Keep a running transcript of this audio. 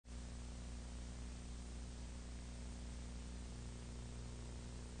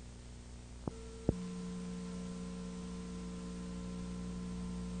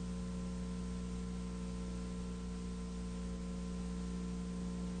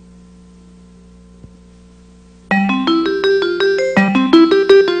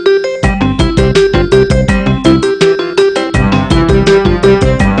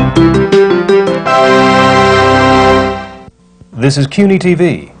This is CUNY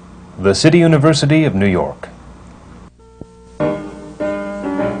TV, the City University of New York.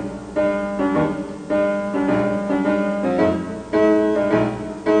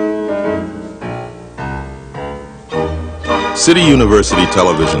 City University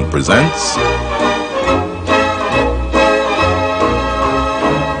Television presents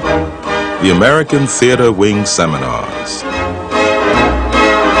the American Theater Wing Seminars.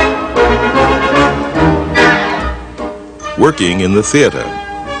 Working in the theater.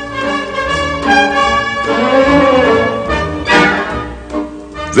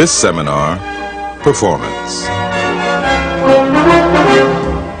 This seminar, performance.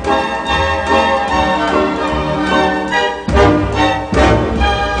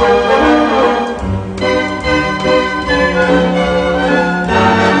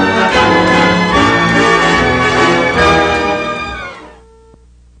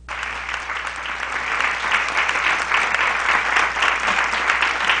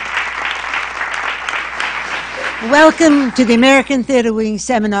 Welcome to the American Theater Wing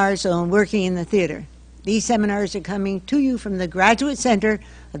Seminars on Working in the Theater. These seminars are coming to you from the Graduate Center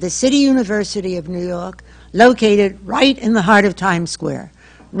of the City University of New York, located right in the heart of Times Square,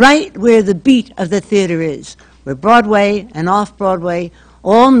 right where the beat of the theater is, where Broadway and off-Broadway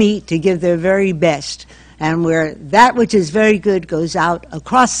all meet to give their very best, and where that which is very good goes out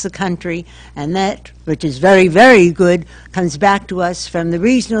across the country, and that which is very, very good comes back to us from the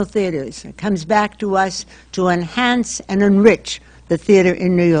regional theaters. It comes back to us to enhance and enrich the theater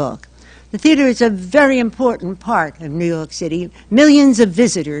in New York. The theater is a very important part of New York City. Millions of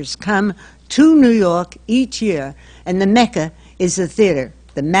visitors come to New York each year, and the Mecca is the theater,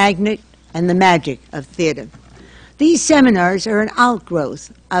 the magnet and the magic of theater. These seminars are an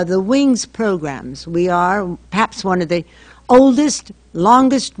outgrowth of the Wings programs. We are perhaps one of the oldest,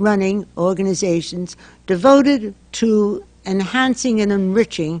 longest-running organizations devoted to enhancing and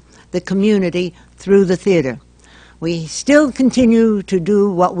enriching the community through the theater. We still continue to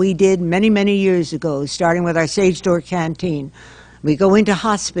do what we did many, many years ago, starting with our Sage Door Canteen. We go into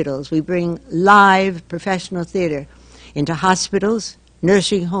hospitals. We bring live professional theater into hospitals,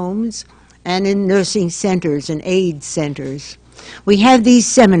 nursing homes, and in nursing centers and AIDS centers. We have these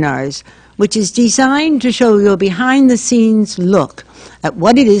seminars, which is designed to show you a behind-the-scenes look at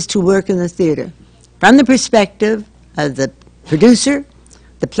what it is to work in the theater, from the perspective of the producer,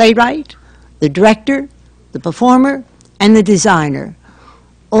 the playwright, the director, the performer, and the designer.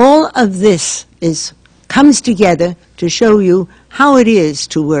 All of this comes together to show you how it is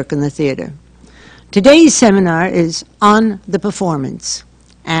to work in the theater. Today's seminar is on the performance,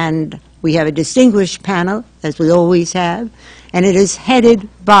 and we have a distinguished panel, as we always have, and it is headed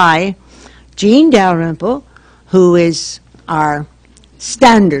by Jean Dalrymple, who is our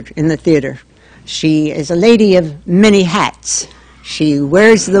standard in the theater. She is a lady of many hats. She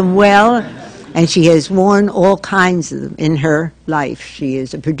wears them well, and she has worn all kinds of them in her life. She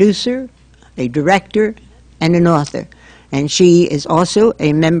is a producer, a director, and an author. And she is also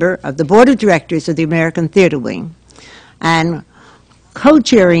a member of the Board of Directors of the American Theater Wing. And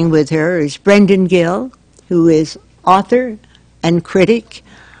co-chairing with her is Brendan Gill, who is author and critic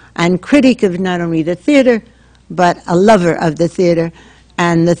of not only the theater, but a lover of the theater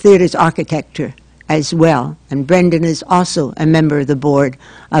and the theater's architecture as well. And Brendan is also a member of the board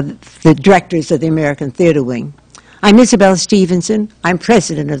of the directors of the American Theater Wing. I'm Isabel Stevenson. I'm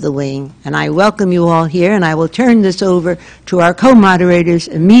president of the wing, and I welcome you all here, and I will turn this over to our co-moderators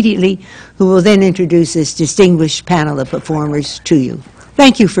immediately, who will then introduce this distinguished panel of performers to you.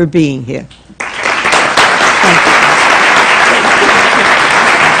 Thank you for being here. Thank you.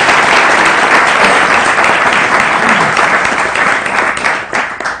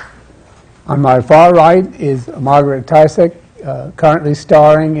 On my far right is Margaret Tysek, currently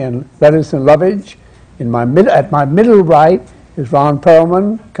starring in Letters and Lovage. At my middle right is Ron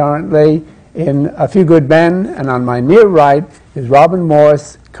Perlman, currently in A Few Good Men, and on my near right is Robin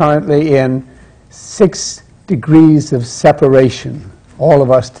Morse, currently in 6 Degrees of Separation. All of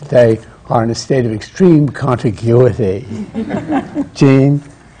us today are in a state of extreme contiguity. Jean?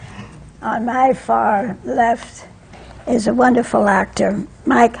 On my far left is a wonderful actor,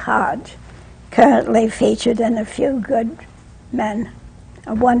 Mike Hodge, currently featured in A Few Good Men,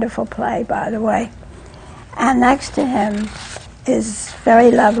 a wonderful play, by the way. And next to him is very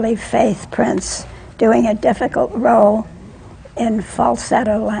lovely Faith Prince, doing a difficult role in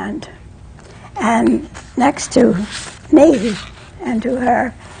Falsetto Land. And next to me and to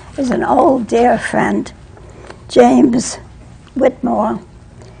her is an old dear friend, James Whitmore,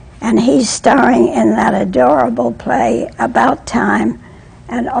 and he's starring in that adorable play About Time,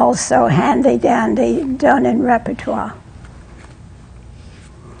 and also Handy Dandy, done in repertoire.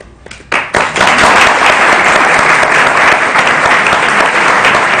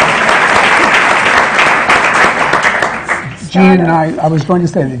 Gene and I was going to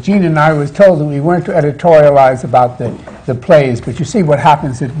say that Gene and I was told that we weren't to editorialize about the plays, but you see what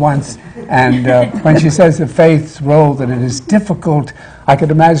happens at once. And when she says the Faith's role, that it is difficult, I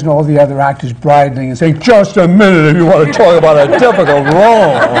could imagine all the other actors bridling and saying, just a minute if you want to talk about a difficult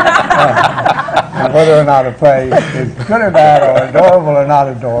role. And whether or not a play is good or bad, or adorable or not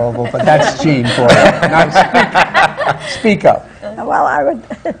adorable, but that's Gene for you. Now speak up. Well,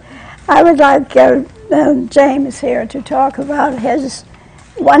 I would like James here to talk about his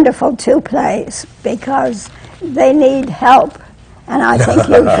wonderful 2 plays, because they need help, and I think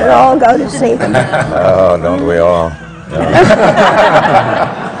you should all go to see them. Oh, don't we all?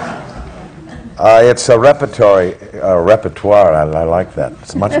 It's a repertoire. I like that.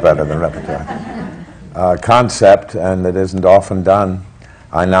 It's much better than repertoire. Concept, and it isn't often done.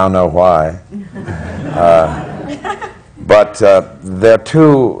 I now know why. But there are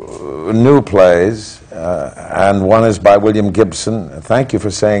 2 new plays, and one is by William Gibson. Thank you for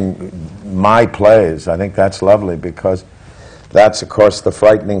saying my plays. I think that's lovely, because that's, of course, the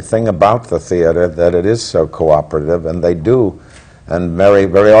frightening thing about the theater, that it is so cooperative, and they do. And very,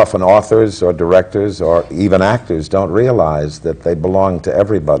 very often authors or directors or even actors don't realize that they belong to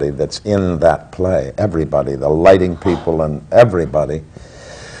everybody that's in that play. Everybody, the lighting people and everybody.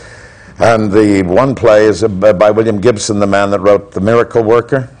 And the one play is by William Gibson, the man that wrote The Miracle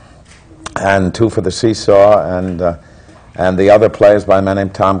Worker, and 2 for the Seesaw, and the other play is by a man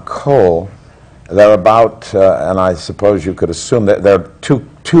named Tom Cole. They're about, and I suppose you could assume that they're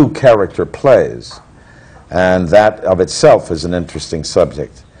two character plays, and that of itself is an interesting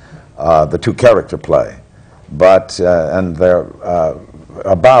subject, the 2 character play. But, and they're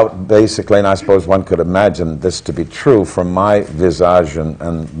about, basically, and I suppose one could imagine this to be true from my visage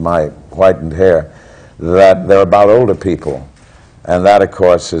and my whitened hair, that they're about older people. And that, of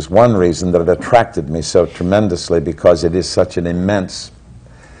course, is one reason that it attracted me so tremendously, because it is such an immense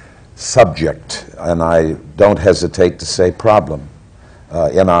subject, and I don't hesitate to say problem,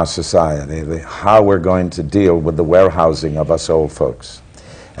 in our society, how we're going to deal with the warehousing of us old folks.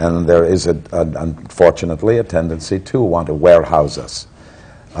 And there is, unfortunately, a tendency to want to warehouse us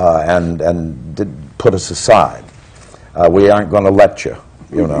and put us aside. We aren't going to let you,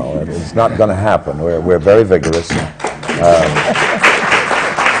 you know. It's not going to happen. We're very vigorous.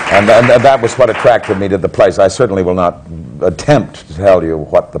 And that was what attracted me to the plays. I certainly will not attempt to tell you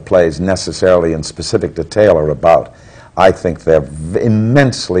what the plays necessarily in specific detail are about. I think they're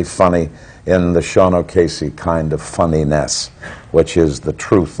immensely funny in the Sean O'Casey kind of funniness, which is the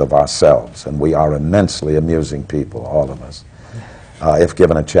truth of ourselves. And we are immensely amusing people, all of us, if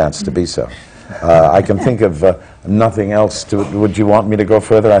given a chance to be so. I can think of nothing else to... Would you want me to go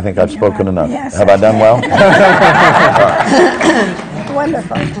further? I think I've spoken enough. Yes. Have I done well?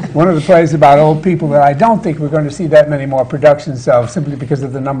 Wonderful. One of the plays about old people that I don't think we're going to see that many more productions of, simply because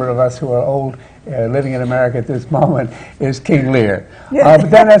of the number of us who are old living in America at this moment, is King Lear.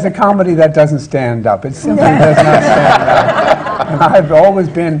 But then as a comedy, that doesn't stand up. It simply does not stand up. And I've always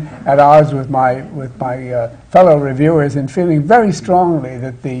been at odds with my fellow reviewers in feeling very strongly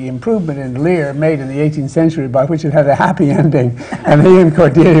that the improvement in Lear made in the 18th century, by which it had a happy ending, and he and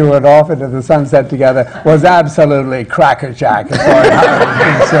Cordelia went off into the sunset together, was absolutely crackerjack as far as I was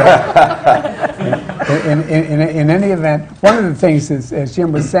concerned. In any event, one of the things, as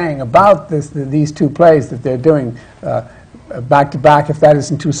Jim was saying, about these 2 plays that they're doing back to back, if that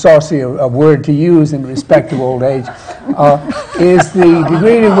isn't too saucy a word to use in respect to old age, is the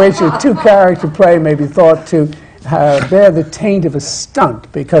degree to which a 2-character play may be thought to bear the taint of a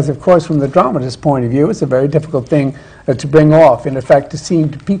stunt, because, of course, from the dramatist's point of view, it's a very difficult thing to bring off, in effect, to seem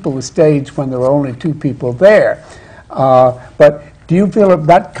to people the stage when there are only 2 people there. But do you feel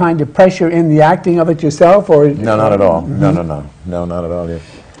that kind of pressure in the acting of it yourself, or? No, not at all. No, not at all. Yeah.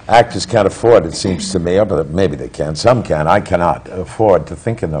 Actors can't afford, it seems to me, but maybe they can. Some can. I cannot afford to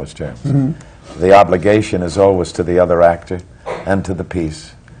think in those terms. The obligation is always to the other actor and to the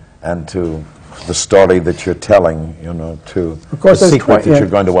piece and to the story that you're telling, you know, to the secret that you're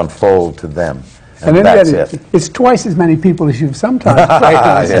going to unfold to them. And that's it. It's twice as many people as you've sometimes played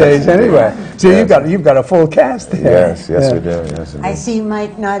on the stage anyway. So you've got a full cast there. Yes, we do. Yes, I see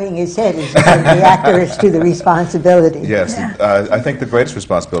Mike nodding his head as the actor is to the responsibility. Yes, I think the greatest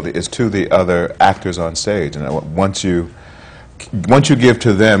responsibility is to the other actors on stage. And once you give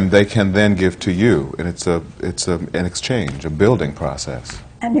to them, they can then give to you, and it's an exchange, a building process.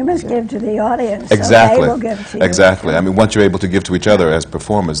 And you must give to the audience. Exactly. So they will give to you. Exactly. I mean, once you're able to give to each other as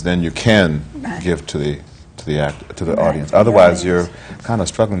performers, then you can give to the audience. Otherwise, you're kind of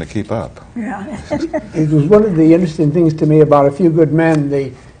struggling to keep up. Yeah. It was one of the interesting things to me about A Few Good Men,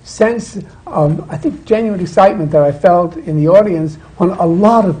 the sense of, I think, genuine excitement that I felt in the audience when a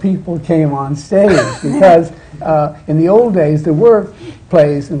lot of people came on stage. Because in the old days, there were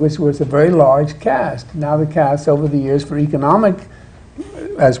plays in which there was a very large cast. Now the cast, over the years, for economic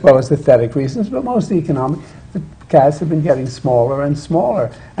as well as aesthetic reasons, but mostly economic, the casts have been getting smaller and smaller.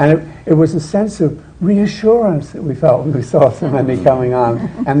 And it was a sense of reassurance that we felt when we saw so many coming on.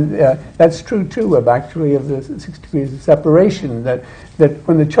 And that's true, too, actually, of the 6 degrees of separation, that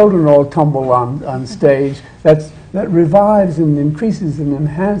when the children all tumble on stage, that revives and increases and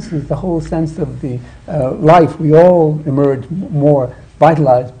enhances the whole sense of the life. We all emerge more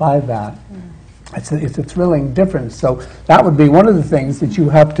vitalized by that. It's a thrilling difference. So that would be one of the things that you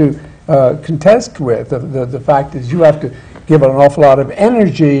have to contest with. The fact is you have to give an awful lot of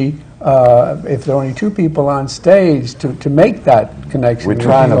energy if there are only 2 people on stage to make that connection. We with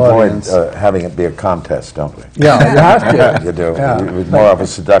try and the avoid audience. having it be a contest, don't we? Yeah, you have to. You do. Yeah. It's more of a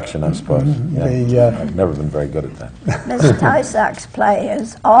seduction, I suppose. The, I've never been very good at that. Miss Tysak's play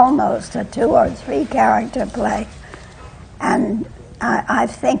is almost a 2 or 3 character play, and I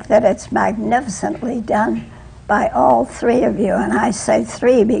think that it's magnificently done by all 3 of you, and I say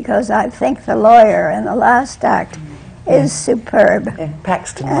 3 because I think the lawyer in the last act is superb. Yeah,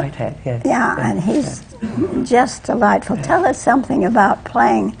 Paxton Whitehead, yes. Yeah, and he's just delightful. Tell us something about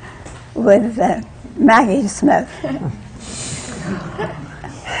playing with Maggie Smith.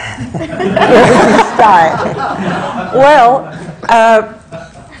 Well,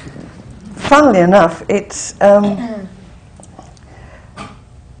 funnily enough, it's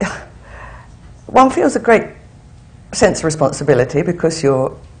one feels a great sense of responsibility because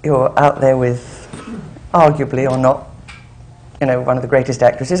you're out there with, arguably or not, one of the greatest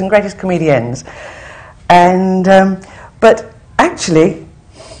actresses and greatest comedians, and but actually,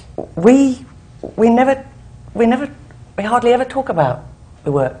 we hardly ever talk about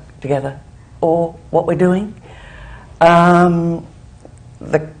the work together or what we're doing. The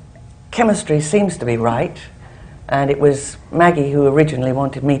chemistry seems to be right, and it was Maggie who originally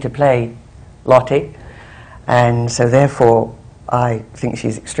wanted me to play Lottie, and so therefore I think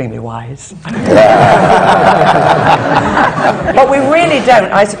she's extremely wise. But we really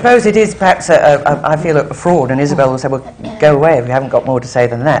don't. I suppose it is perhaps I feel a fraud, and Isabel will say, well, go away if you haven't got more to say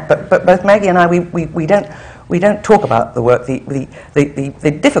than that. But both Maggie and I, we don't talk about the work. The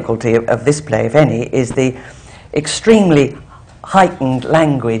difficulty of this play, if any, is the extremely heightened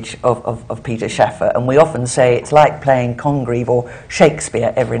language of Peter Shaffer, and we often say it's like playing Congreve or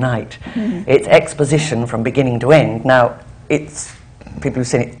Shakespeare every night. Mm-hmm. It's exposition from beginning to end. Now, it's people who've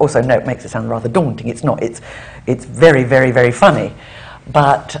seen it also know it makes it sound rather daunting. It's not. It's very, very, very funny.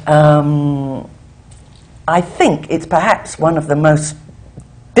 But I think it's perhaps one of the most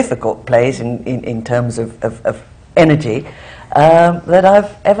difficult plays in terms of energy that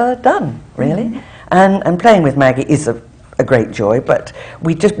I've ever done, really. Mm-hmm. And playing with Maggie is a great joy, but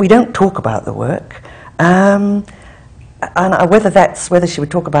we don't talk about the work. And whether she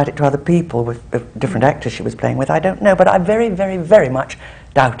would talk about it to other people with different actors she was playing with, I don't know. But I very, very, very much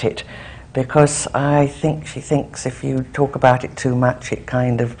doubt it, because I think she thinks if you talk about it too much, it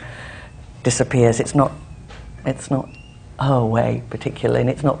kind of disappears. It's not her way particularly, and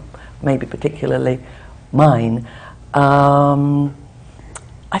it's not maybe particularly mine. I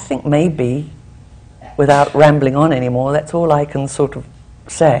think maybe, without rambling on anymore, that's all I can sort of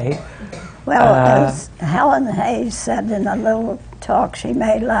say. Well, as Helen Hayes said in a little talk she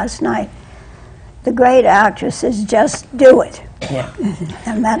made last night, the great actresses just do it. Yeah.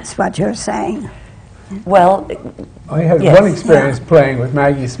 And that's what you're saying. Well, I had yes. one experience playing with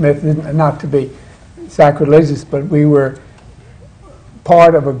Maggie Smith, not to be sacrilegious, but we were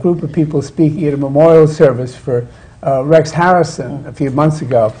part of a group of people speaking at a memorial service for Rex Harrison a few months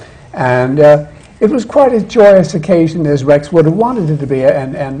ago. And it was quite a joyous occasion, as Rex would have wanted it to be,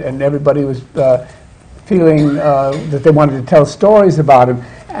 and everybody was feeling that they wanted to tell stories about him.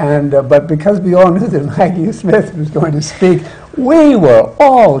 And but because we all knew that Maggie Smith was going to speak, we were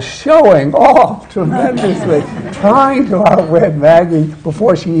all showing off tremendously, trying to outwit Maggie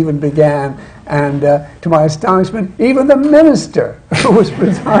before she even began. And to my astonishment, even the minister who was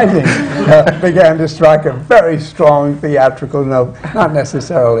presiding began to strike a very strong theatrical note, not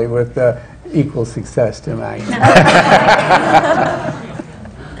necessarily with equal success to Maggie.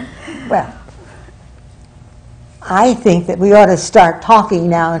 Well, I think that we ought to start talking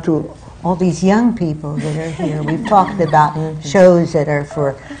now to all these young people that are here. We've talked about shows that are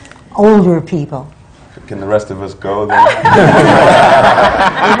for older people. Can the rest of us go then?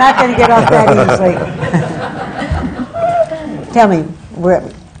 You're not going to get off that easily. Tell me,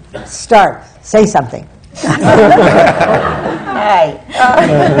 start. Say something. Hi.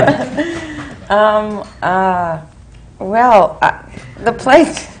 The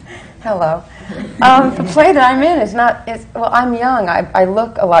play. Hello. The play that I'm in is not. Well, I'm young. I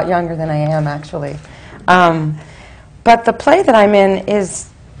look a lot younger than I am, actually. But the play that I'm in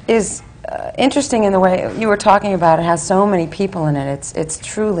is interesting in the way you were talking about. It has so many people in it. It's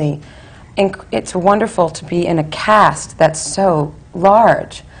truly. It's wonderful to be in a cast that's so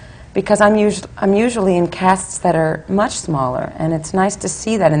large, because I'm usually in casts that are much smaller, and it's nice to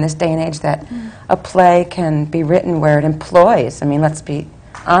see that in this day and age that a play can be written where it employs. I mean, let's be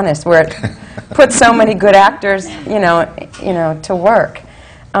honest, where it puts so many good actors, to work.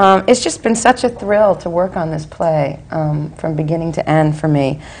 It's just been such a thrill to work on this play from beginning to end for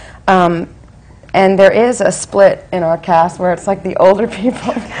me. And there is a split in our cast where it's like the older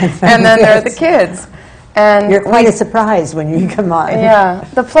people, and then there are the kids. And you're quite a surprise when you come on. Yeah,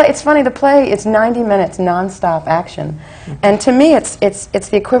 the play. It's funny. The play. It's 90 minutes nonstop action, and to me, it's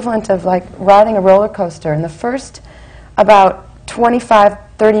the equivalent of like riding a roller coaster. And the first about 25,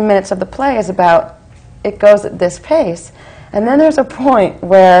 30 minutes of the play is about it goes at this pace, and then there's a point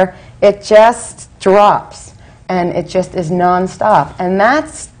where it just drops, and it just is nonstop, and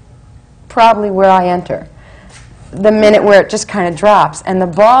that's probably where I enter. The minute where it just kind of drops, and the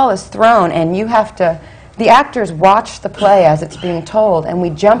ball is thrown, and you have to. The actors watch the play as it's being told, and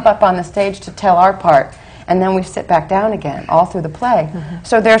we jump up on the stage to tell our part, and then we sit back down again, all through the play.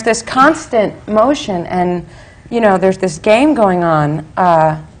 So there's this constant motion, and there's this game going on.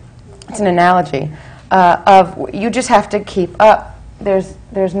 It's an analogy of you just have to keep up. There's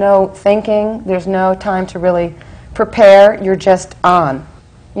no thinking. There's no time to really prepare. You're just on,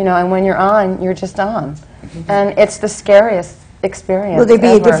 and when you're on, you're just on, and it's the scariest experience. Will there be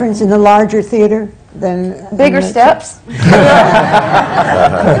ever. a difference in the larger theater than bigger steps?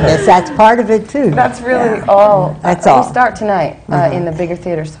 Yes, that's part of it too. That's really all. That's all. We start tonight in the bigger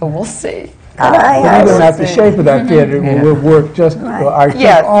theater, so we'll see. Even at the shape of that theater will work just I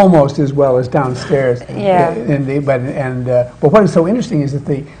think almost as well as downstairs. Yeah. But what is so interesting is that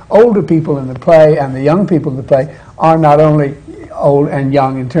the older people in the play and the young people in the play are not only old and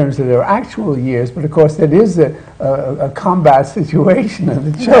young in terms of their actual years, but of course it is a combat situation, and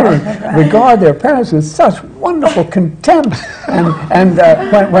the children regard their parents with such wonderful contempt, and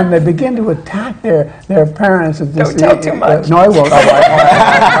when they begin to attack their parents, don't tell too much. No, I won't.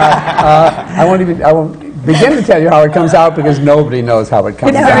 I won't begin to tell you how it comes out, because nobody knows how it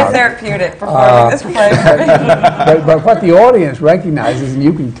comes It's out. very therapeutic performing this play. But what the audience recognizes, and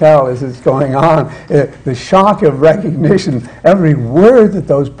you can tell as it's going on, the shock of recognition. Every word that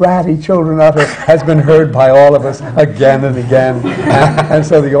those bratty children utter has been heard by all of us again and again. And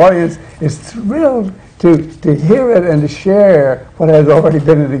so the audience is thrilled to hear it and to share what has already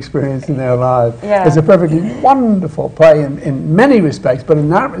been an experience in their lives. Yeah. It's a perfectly wonderful play in many respects, but in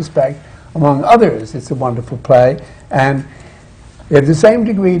that respect, among others, it's a wonderful play. And at the same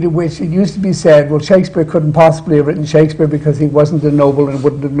degree to which it used to be said, well, Shakespeare couldn't possibly have written Shakespeare because he wasn't a noble and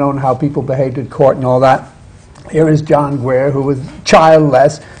wouldn't have known how people behaved at court and all that. Here is John Grier, who was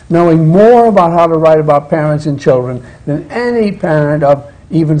childless, knowing more about how to write about parents and children than any parent of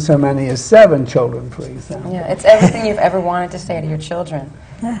even so many as 7 children, for example. Yeah, it's everything you've ever wanted to say to your children.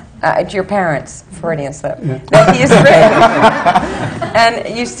 To your parents, Freudian slip, that he has written. And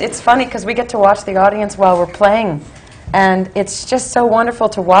it's funny because we get to watch the audience while we're playing, and it's just so wonderful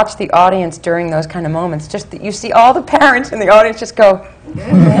to watch the audience during those kind of moments. Just that you see all the parents in the audience just go,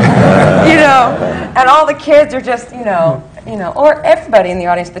 and all the kids are just, or everybody in the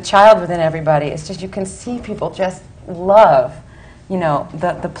audience, the child within everybody. It's just you can see people just love,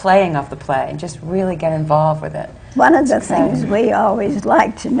 the playing of the play, and just really get involved with it. One of the things we always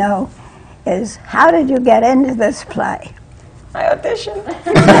like to know is, how did you get into this play? I auditioned.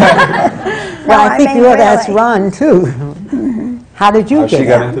 Well, I think you ought to ask Ron, too. How did you get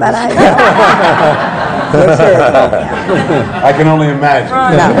got into But this? I I can only imagine.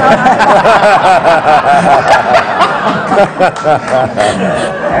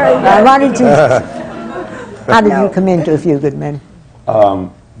 How did you come into A Few Good Men?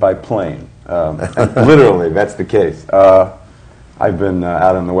 By plane. Literally, that's the case. I've been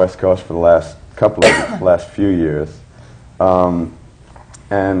out on the West Coast for the last few years. So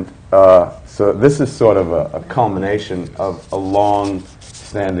this is sort of a culmination of a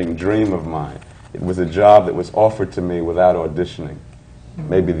long-standing dream of mine. It was a job that was offered to me without auditioning.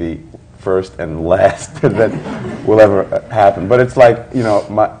 Maybe the first and last that will ever happen. But it's like,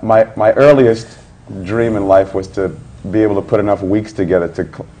 my earliest dream in life was to be able to put enough weeks together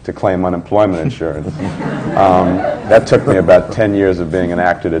to claim unemployment insurance. That took me about 10 years of being an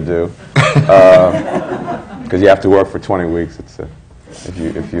actor to do. because you have to work for 20 weeks.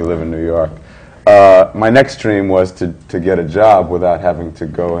 If you live in New York. My next dream was to get a job without having to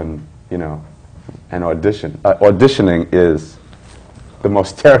go and audition. Auditioning is the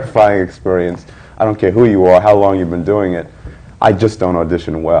most terrifying experience. I don't care who you are, how long you've been doing it. I just don't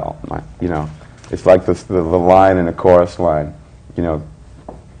audition well. It's like the line in a chorus line.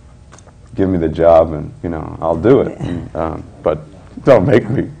 Give me the job and I'll do it. But don't make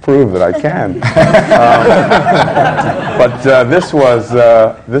me prove that I can. But this was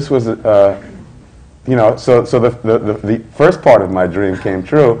so the first part of my dream came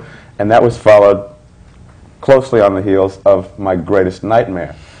true, and that was followed closely on the heels of my greatest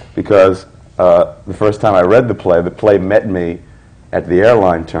nightmare, because the first time I read the play met me at the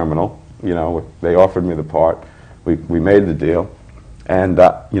airline terminal. They offered me the part. We made the deal, and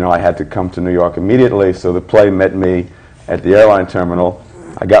I had to come to New York immediately. So the play met me at the airline terminal.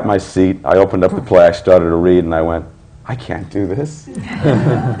 I got my seat. I opened up the play. I started to read, and I went, I can't do this.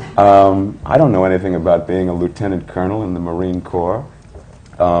 I don't know anything about being a lieutenant colonel in the Marine Corps.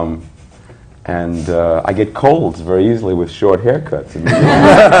 And I get colds very easily with short haircuts in the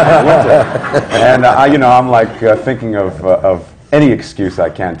winter. And I'm like thinking of any excuse I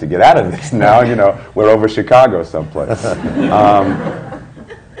can to get out of this now. We're over Chicago someplace.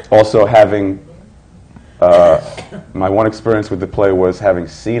 Also, having my one experience with the play was having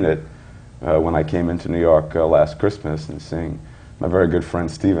seen it when I came into New York last Christmas and seeing my very good friend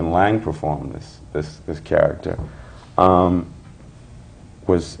Stephen Lang perform this character.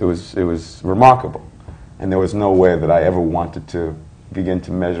 It was remarkable, and there was no way that I ever wanted to begin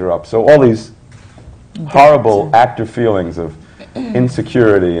to measure up. So all these horrible actor feelings of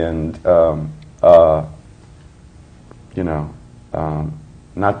insecurity and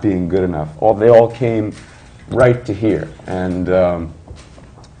not being good enough, they all came right to here. And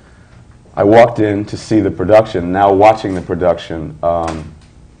I walked in to see the production, now watching the production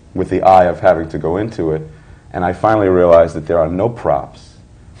with the eye of having to go into it, and I finally realized that there are no props.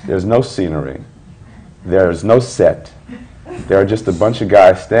 There's no scenery. There's no set. There are just a bunch of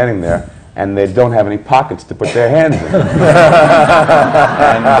guys standing there, and they don't have any pockets to put their hands in.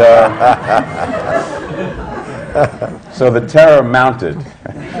 And so the terror mounted,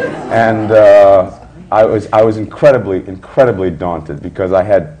 and I was incredibly daunted, because I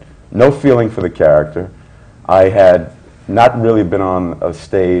had no feeling for the character. I had not really been on a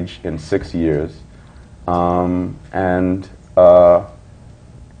stage in 6 years, and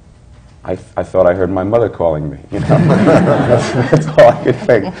I thought I heard my mother calling me. That's all I could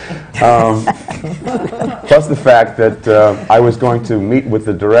think. Plus the fact that I was going to meet with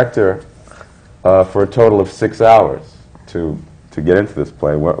the director for a total of 6 hours to get into this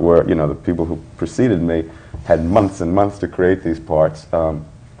play, where the people who preceded me had months and months to create these parts.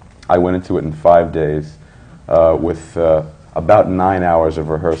 I went into it in 5 days with about 9 hours of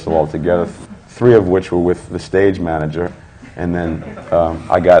rehearsal altogether, 3 of which were with the stage manager. And then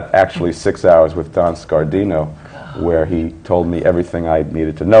I got actually 6 hours with Don Scardino, where he told me everything I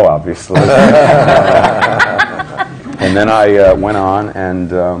needed to know, obviously. And then I went on,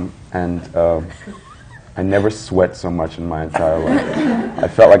 and I never sweat so much in my entire life. I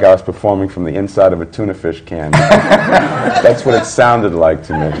felt like I was performing from the inside of a tuna fish can. That's what it sounded like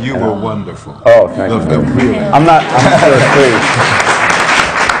to me. You were wonderful. Oh, thank you. Really. I'm sure pleased.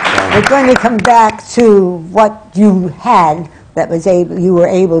 We're going to come back to what you had that you were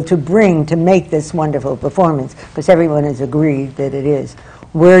able to bring to make this wonderful performance, because everyone has agreed that it is.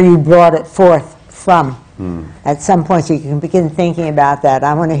 Where you brought it forth from. At some point, so you can begin thinking about that.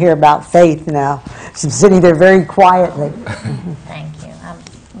 I want to hear about Faith now. She's sitting there very quietly. Thank you. I'm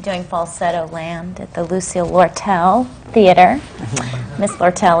doing Falsetto Land at the Lucille Lortel Theater. Miss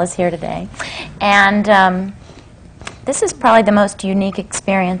Lortel is here today. And this is probably the most unique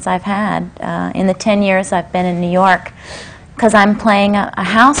experience I've had in the 10 years I've been in New York, because I'm playing a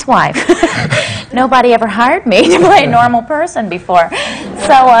housewife. Nobody ever hired me to play a normal person before.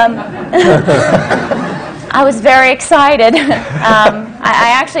 So I was very excited.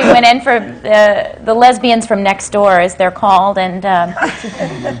 I actually went in for the Lesbians from Next Door, as they're called, and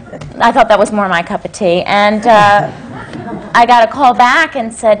I thought that was more my cup of tea. And I got a call back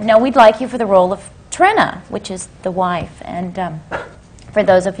and said, no, we'd like you for the role of Trina, which is the wife. And for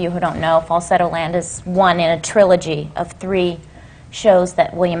those of you who don't know, Falsetto Land is one in a trilogy of 3 shows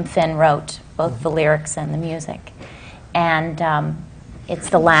that William Finn wrote, both the lyrics and the music. And it's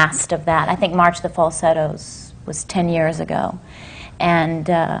the last of that. I think March of the Falsettos was 10 years ago. And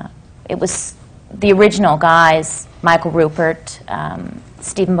it was the original guys, Michael Rupert,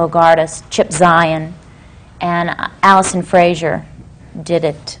 Stephen Bogardus, Chip Zien, and Allison Frazier, did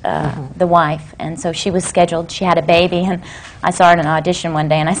it, the wife, and so she was scheduled. She had a baby, and I saw her in an audition one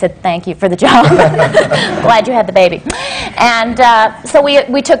day, and I said, "Thank you for the job. Glad you had the baby." And so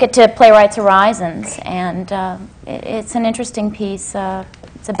we took it to Playwrights Horizons, and it's an interesting piece.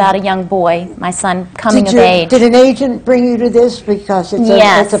 It's about a young boy, my son, coming of age. Did an agent bring you to this? Because it's,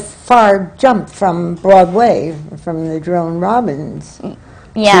 Yes. it's a far jump from Broadway, from the Jerome Robbins.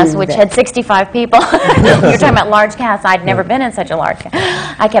 Yes, which had 65 people. You're talking about large casts. I'd never been in such a large cast.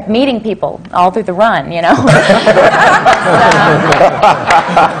 I kept meeting people all through the run, you know.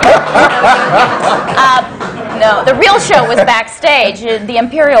 No, the real show was backstage. The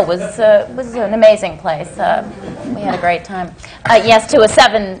Imperial was an amazing place. We had a great time. Yes, to a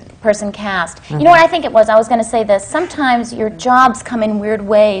 7-person cast. You know what I think it was? I was going to say this. Sometimes your jobs come in weird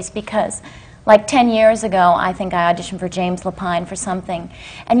ways because, like 10 years ago, I think I auditioned for James Lapine for something,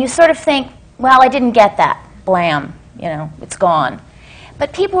 and you sort of think, well, I didn't get that. Blam, you know, it's gone.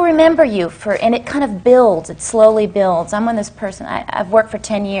 But people remember you for, and it kind of builds, it slowly builds. I'm one of this person, I've worked for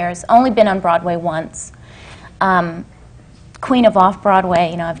 10 years, only been on Broadway once. Queen of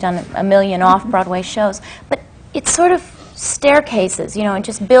Off-Broadway, you know, I've done a million off-Broadway shows, but it's sort of staircases, you know, it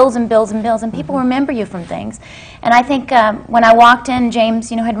just builds and builds and builds, and people remember you from things. And I think when I walked in,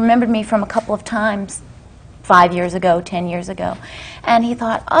 James, you know, had remembered me from a couple of times, 5 years ago, 10 years ago, and he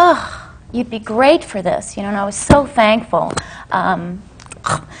thought, oh, you'd be great for this, you know, and I was so thankful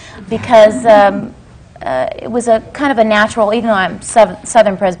because it was a kind of a natural, even though I'm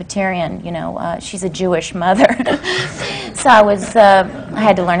Southern Presbyterian, you know, she's a Jewish mother. So I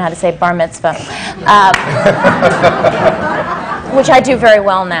had to learn how to say bar mitzvah, which I do very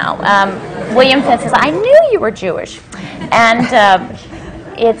well now. William Finn says, I knew you were Jewish. And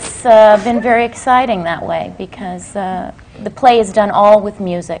it's been very exciting that way because the play is done all with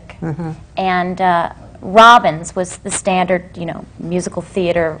music. And Robbins was the standard, you know, musical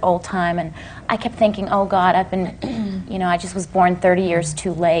theater, old time, and I kept thinking, oh God, I've been, you know, I just was born 30 years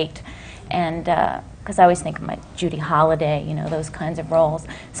too late, and because I always think of my Judy Holliday, you know, those kinds of roles.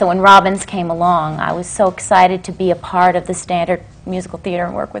 So when Robbins came along, I was so excited to be a part of the standard musical theater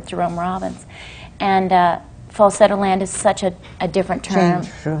and work with Jerome Robbins. And falsetto land is such a different term,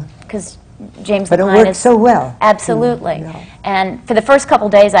 because James But it Lapine works so well. Absolutely. Yeah. And for the first couple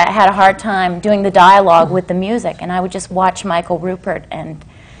days, I had a hard time doing the dialogue with the music, and I would just watch Michael Rupert and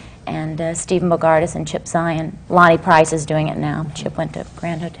Stephen Bogardus and Chip Zien. Lonnie Price is doing it now. Chip went to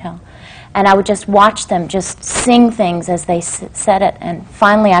Grand Hotel. And I would just watch them just sing things as they said it, and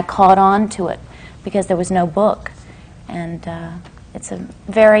finally I caught on to it because there was no book. And it's a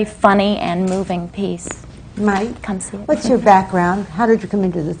very funny and moving piece. Mike, come see it. What's your background? How did you come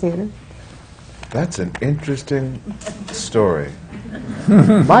into the theater? That's an interesting story.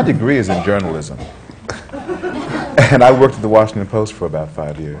 My degree is in journalism. And I worked at the Washington Post for about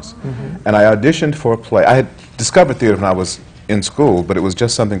 5 years. And I auditioned for a play. I had discovered theater when I was in school, but it was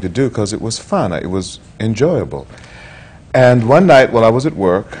just something to do because it was fun. It was enjoyable. And one night while I was at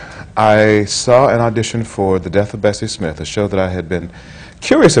work, I saw an audition for The Death of Bessie Smith, a show that I had been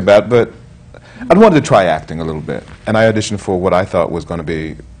curious about, but I wanted to try acting a little bit. And I auditioned for what I thought was going to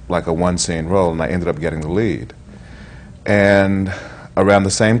be like a one-scene role, and I ended up getting the lead. And around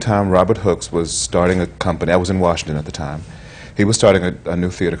the same time, Robert Hooks was starting a company. I was in Washington at the time. He was starting a new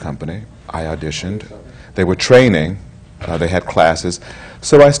theater company. I auditioned. They were training. They had classes.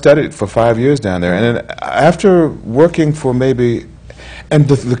 So I studied for 5 years down there. And then after working for maybe... And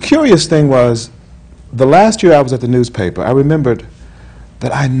the curious thing was, the last year I was at the newspaper, I remembered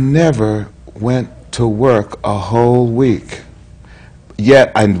that I never went to work a whole week.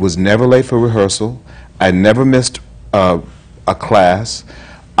 Yet I was never late for rehearsal. I never missed a class.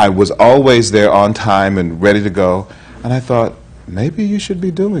 I was always there on time and ready to go. And I thought, maybe you should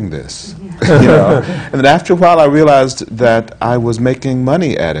be doing this. You know? And then after a while I realized that I was making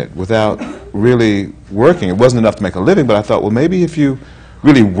money at it without really working. It wasn't enough to make a living, but I thought, well, maybe if you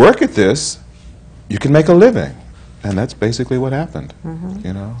really work at this, you can make a living. And that's basically what happened,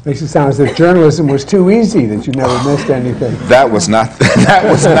 you know. Makes it sound as if journalism was too easy, that you never missed anything. That was not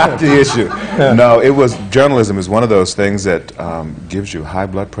the issue. No, it was, journalism is one of those things that gives you high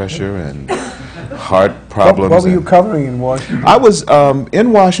blood pressure and heart problems. What were you covering in Washington? I was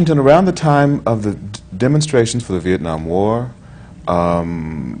in Washington around the time of the demonstrations for the Vietnam War,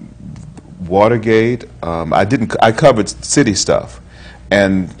 Watergate. I covered city stuff.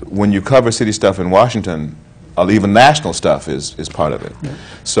 And when you cover city stuff in Washington, even national stuff is part of it.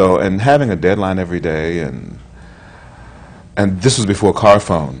 So, and having a deadline every day and And this was before car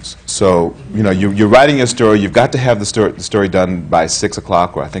phones. So, you know, you're writing a story, you've got to have the story done by 6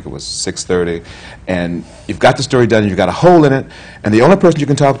 o'clock, or I think it was 6:30, and you've got the story done, you've got a hole in it, and the only person you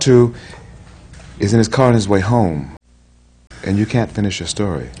can talk to is in his car on his way home. And you can't finish your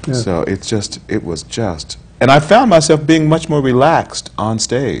story. Yeah. So it was just, and I found myself being much more relaxed on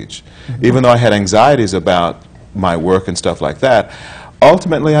stage. Even though I had anxieties about my work and stuff like that,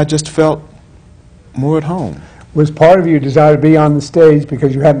 ultimately I just felt more at home. Was part of your desire to be on the stage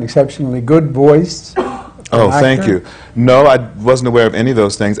because you had an exceptionally good voice? Oh, thank you. No, I wasn't aware of any of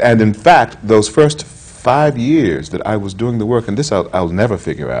those things. And in fact, those first 5 years that I was doing the work, and this I'll never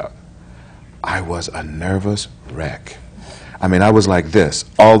figure out, I was a nervous wreck. I mean, I was like this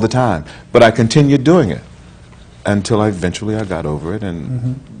all the time. But I continued doing it until eventually I got over it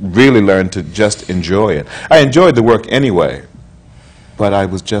and really learned to just enjoy it. I enjoyed the work anyway, but I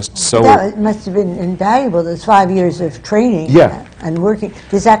was just so... That must have been invaluable, those 5 years of training and working.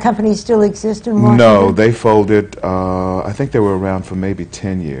 Does that company still exist in Washington? No, they folded. I think they were around for maybe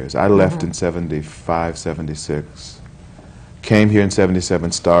 10 years. I left in 75, 76. Came here in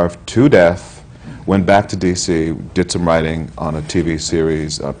 77, starved to death. Went back to D.C., did some writing on a TV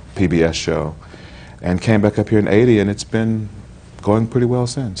series, a PBS show, and came back up here in 80, and it's been going pretty well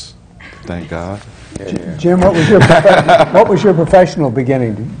since. Thank God. Jim, what was your professional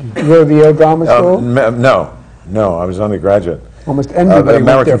beginning? Did you go to the Yale Drama School? No, I was undergraduate. Almost anybody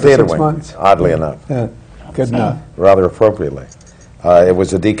went there for Theater 6 Wing, months. oddly enough. Yeah, good enough. Rather appropriately. It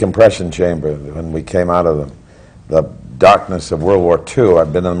was a decompression chamber when we came out of the darkness of World War II.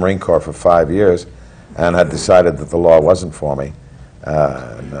 I'd been in the Marine Corps for 5 years and had decided that the law wasn't for me,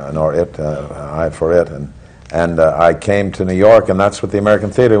 nor I for it. And I came to New York, and that's what the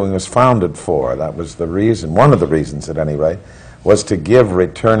American Theater Wing was founded for. That was the reason, one of the reasons at any rate, was to give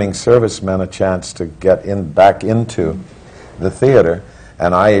returning servicemen a chance to get back into the theater.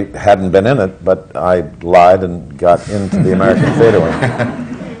 And I hadn't been in it, but I lied and got into the American Theater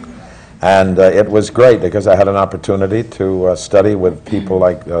Wing. And it was great because I had an opportunity to study with people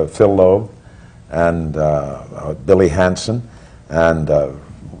like Phil Loeb and Billy Hansen, and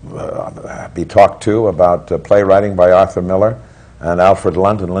be talked to about playwriting by Arthur Miller and Alfred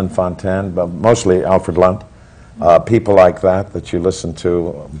Lunt and Lynn Fontanne, but mostly Alfred Lunt. People like that you listen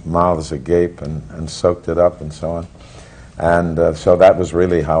to, mouths agape, and soaked it up and so on. And so that was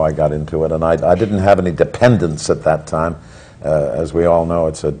really how I got into it. And I didn't have any dependents at that time. As we all know,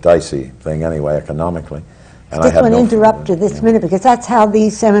 it's a dicey thing anyway, economically. And I want to interrupt you this minute, because that's how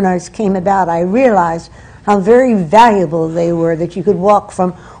these seminars came about. I realized how very valuable they were, that you could walk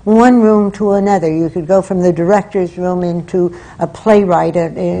from one room to another. You could go from the director's room into a playwright,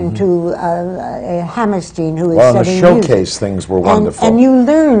 into a Hammerstein who was studying music. Well, the showcase things were wonderful. And you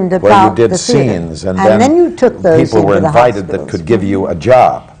learned about where you did the scenes, theater. and then you took those people were into the invited that hospitals. could give you a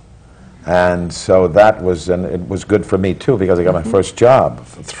job. And so that was, and it was good for me too, because I got my first job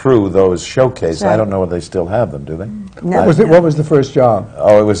through those showcases. Right. I don't know whether they still have them, do they? No. What was the first job?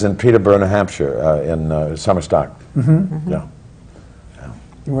 Oh, it was in Peterborough, New Hampshire, in Summerstock. Yeah.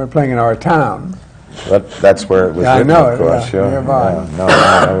 You weren't playing in our town. But that's where it was Yeah, I written, know of it, course. yeah, Sure. nearby.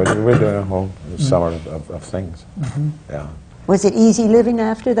 No, we're doing a whole summer of things. Yeah. Was it easy living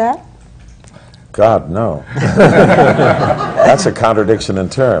after that? God, no. That's a contradiction in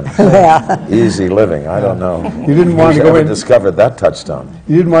terms. Yeah. Easy living, I don't know. You didn't want to go in. Discovered that touchstone.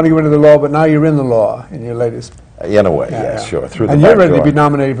 You didn't want to go into the law, but now you're in the law in your latest. In a way, yeah, sure. Through the and you're back ready door. to be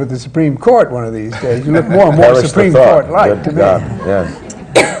nominated for the Supreme Court one of these days. You look more and more Perish the Supreme thought. Court-like Good to me. God, yes.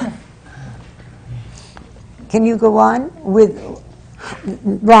 Can you go on with,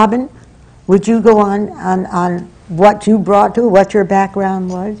 Robin, would you go on what you brought to it, what your background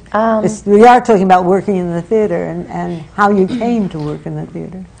was? We are talking about working in the theater and how you came to work in the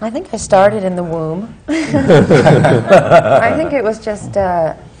theater. I think I started in the womb. I think it was just,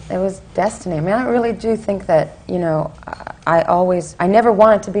 it was destiny. I mean, I really do think that, you know, I never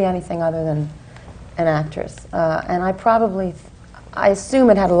wanted to be anything other than an actress. And I assume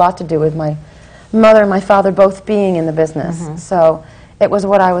it had a lot to do with my mother and my father both being in the business. So it was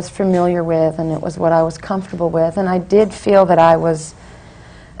what I was familiar with, and it was what I was comfortable with. And I did feel that I was,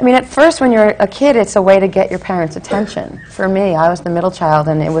 I mean, at first when you're a kid, it's a way to get your parents' attention. For me, I was the middle child,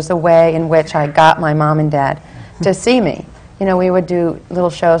 and it was a way in which I got my mom and dad to see me. You know, we would do little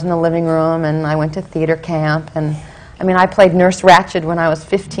shows in the living room, and I went to theater camp, and I mean, I played Nurse Ratched when I was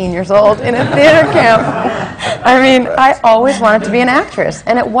 15 years old in a theater camp. I mean, I always wanted to be an actress.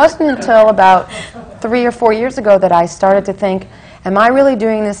 And it wasn't until about 3 or 4 years ago that I started to think, am I really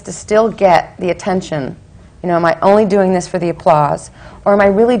doing this to still get the attention You know, am I only doing this for the applause, or am I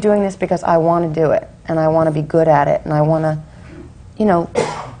really doing this because I want to do it, and I want to be good at it, and I want to, you know,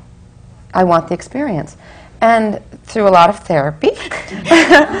 I want the experience. And through a lot of therapy, and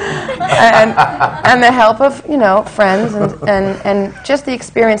the help of, you know, friends, and just the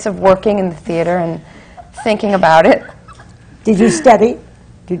experience of working in the theater and thinking about it. Did you study?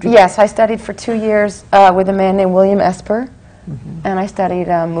 Yes, I studied for 2 years with a man named William Esper, and I studied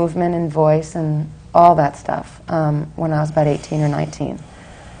movement and voice and all that stuff when I was about 18 or 19.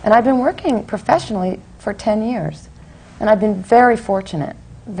 And I've been working professionally for 10 years, and I've been very fortunate,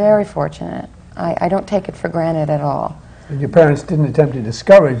 very fortunate. I don't take it for granted at all. And your parents didn't attempt to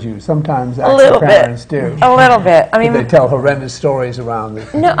discourage you. Sometimes A little actor parents do. A little bit. I mean, They tell horrendous stories around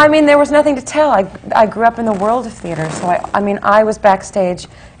it. no, I mean, there was nothing to tell. I grew up in the world of theater, so I mean, I was backstage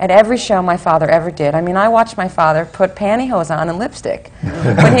at every show my father ever did. I mean, I watched my father put pantyhose on and lipstick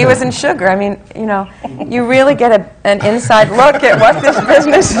when he was in Sugar. I mean, you know, you really get an inside look at what this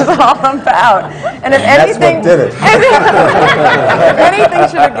business is all about. And if anything, That's what did it. if anything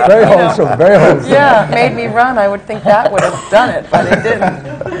should have Very wholesome, very wholesome. yeah, made me run, I would think that would have done it, but it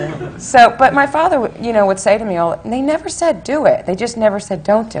didn't. So, but my father, you know, would say to me, they never said do it. They just never said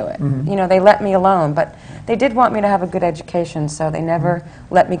don't do it. You know, they let me alone, but they did want me to have a good education, so they never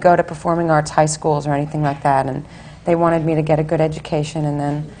let me go to performing arts high schools or anything like that, and they wanted me to get a good education, and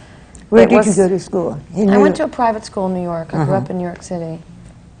then... Where did you go to school? I went to a private school in New York. I grew up in New York City.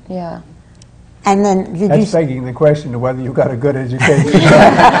 Yeah. And then did That's you... begging the question of whether you got a good education.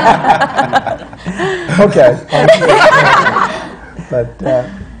 Okay. But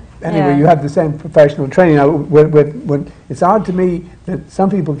anyway, Yeah. you have the same professional training. Now, when it's odd to me that some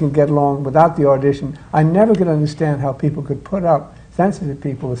people can get along without the audition. I never could understand how people could put up, sensitive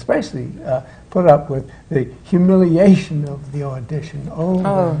people especially, put up with the humiliation of the audition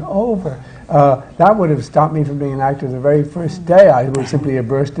over and over. That would have stopped me from being an actor the very first day. I would simply have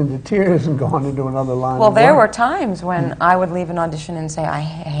burst into tears and gone into another line. Well, of there were work. times when I would leave an audition and say, I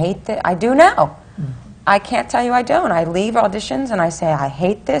hate this. I do now. I can't tell you I don't. I leave auditions and I say, I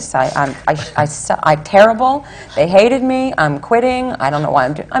hate this. I'm terrible. They hated me. I'm quitting. I don't know why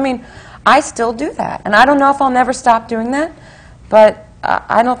I'm doing. I mean, I still do that, and I don't know if I'll never stop doing that. But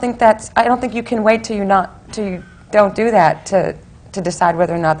I don't think you can wait till you don't do that to decide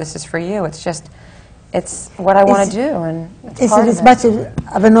whether or not this is for you. It's just, it's what I want to do, and it's Is part it of as much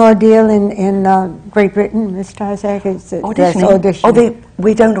of an ordeal in Great Britain, Ms. Tarzak? Auditioning?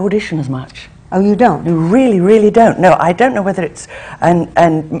 We don't audition as much. Oh, you don't? We really, really don't. No, I don't know whether it's... And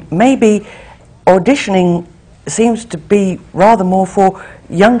maybe auditioning seems to be rather more for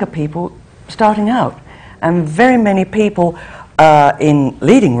younger people starting out. And very many people in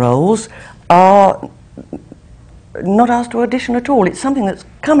leading roles are not asked to audition at all. It's something that's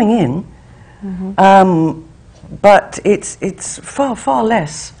coming in, but it's far, far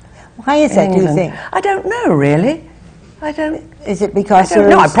less. Why is that, do you think? I don't know, really. I don't... Is it because I don't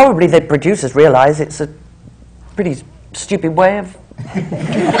know. Probably the producers realise it's a pretty stupid way of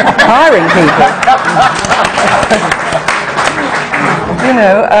hiring people. You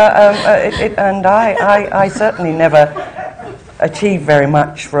know, and I certainly never achieved very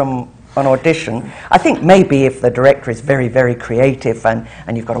much from an audition. I think maybe if the director is very, very creative and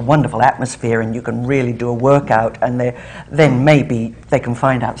you've got a wonderful atmosphere and you can really do a workout, and then maybe they can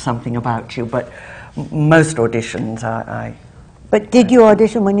find out something about you. But most auditions, But did you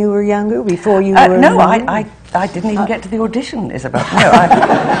audition when you were younger, before you were... No, I didn't even get to the audition, Isabel. No,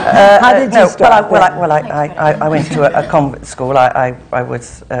 How did you start? I went to a convent school. I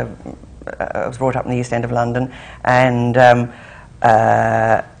was brought up in the East End of London, and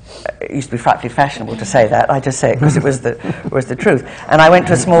it used to be frightfully fashionable to say that. I just say it because it was the truth. And I went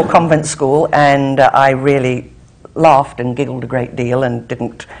to a small convent school, and I really laughed and giggled a great deal, and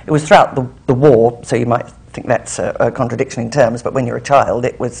didn't... It was throughout the war, so you might think that's a contradiction in terms, but when you're a child,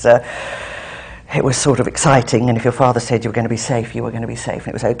 it was sort of exciting, and if your father said you were going to be safe, you were going to be safe, and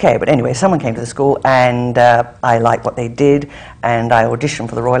it was okay. But anyway, someone came to the school, and I liked what they did, and I auditioned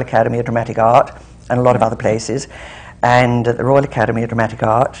for the Royal Academy of Dramatic Art and a lot of other places. And at the Royal Academy of Dramatic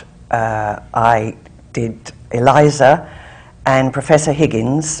Art, I did Eliza and Professor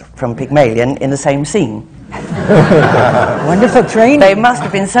Higgins from Pygmalion in the same scene. Wonderful training. They must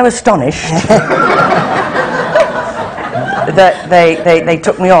have been so astonished that they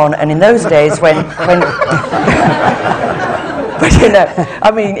took me on. And in those days when but you know,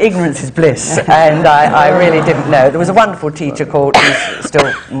 I mean, ignorance is bliss, and I really didn't know. There was a wonderful teacher called, who's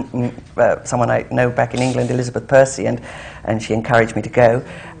still someone I know back in England, Elizabeth Percy, and she encouraged me to go.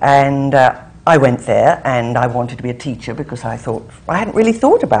 And I went there and I wanted to be a teacher because I thought, I hadn't really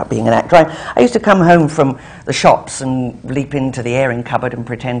thought about being an actor. I used to come home from the shops and leap into the airing cupboard and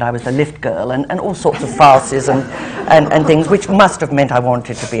pretend I was the lift girl and all sorts of farces and things, which must have meant I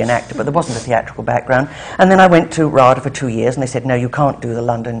wanted to be an actor, but there wasn't a theatrical background. And then I went to RADA for 2 years and they said, no, you can't do the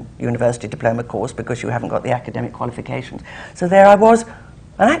London University diploma course because you haven't got the academic qualifications. So there I was,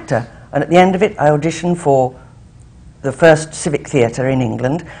 an actor. And at the end of it, I auditioned for the first civic theatre in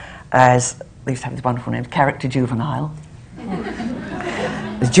England as, they used to have these wonderful names, Character Juvenile.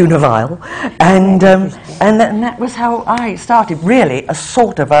 Junivile. And that was how I started, really, a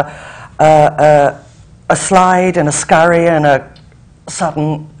sort of a slide and a scurry and a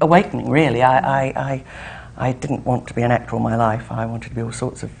sudden awakening, really. I didn't want to be an actor all my life. I wanted to be all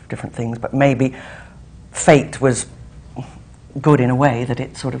sorts of different things, but maybe fate was good in a way that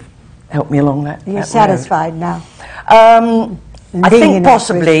it sort of helped me along that You're that satisfied now? I Being think an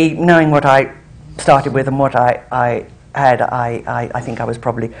possibly, knowing what I started with and what I had, I think I was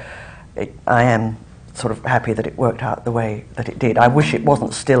probably, I am sort of happy that it worked out the way that it did. I wish it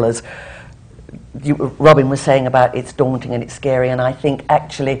wasn't still as, Robin was saying about it's daunting and it's scary, and I think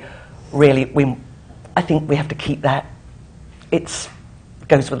actually, really, I think we have to keep that. It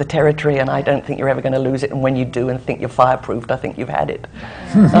goes with the territory, and I don't think you're ever going to lose it, and when you do and think you're fireproofed, I think you've had it.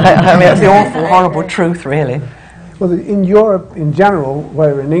 I mean, that's the awful, horrible truth, really. Well, in Europe in general,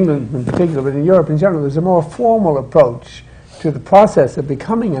 whether in England in particular, but in Europe in general, there's a more formal approach to the process of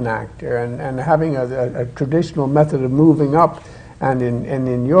becoming an actor and having a traditional method of moving up. And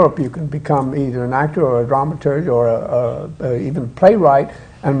in Europe, you can become either an actor or a dramaturg or even a playwright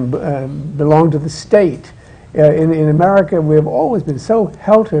and belong to the state. In America, we have always been so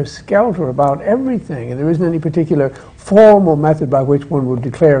helter-skelter about everything, and there isn't any particular formal method by which one would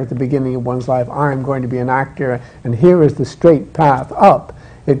declare at the beginning of one's life, I'm going to be an actor, and here is the straight path up.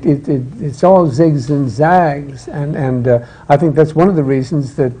 It's all zigs and zags, and I think that's one of the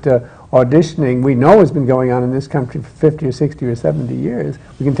reasons that auditioning, we know, has been going on in this country for 50 or 60 or 70 years.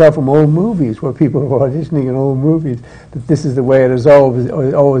 We can tell from old movies where people are auditioning in old movies that this is the way it has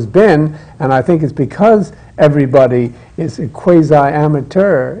always been, and I think it's because everybody is a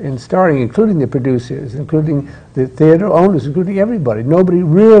quasi-amateur in starting, including the producers, including the theater owners, including everybody. Nobody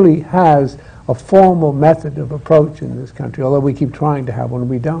really has a formal method of approach in this country, although we keep trying to have one,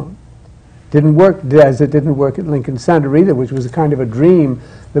 we don't. Didn't work, as it didn't work at Lincoln Center either, which was a kind of a dream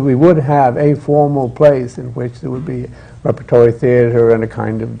that we would have a formal place in which there would be repertory theater and a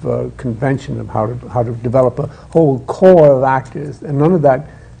kind of convention of how to develop a whole core of actors, and none of that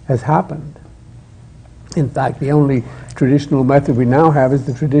has happened. In fact, the only traditional method we now have is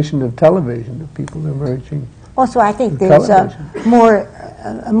the tradition of television, of people emerging. Also, I think there's more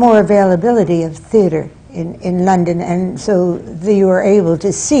availability of theater in London, and so you are able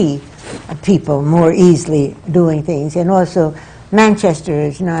to see people more easily doing things. And also, Manchester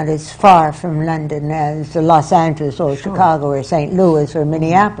is not as far from London as Los Angeles or Chicago or St. Louis or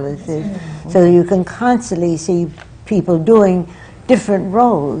Minneapolis is. So you can constantly see people doing different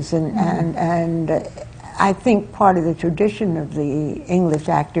roles, and I think part of the tradition of the English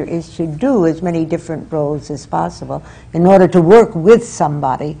actor is to do as many different roles as possible in order to work with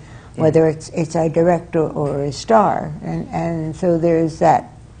somebody, whether it's a director or a star. And so there's that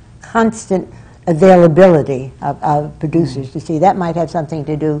constant availability of producers to see. That might have something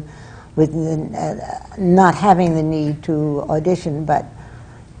to do with not having the need to audition, but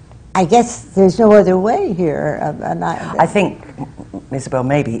I guess there's no other way here. I think, Isabel,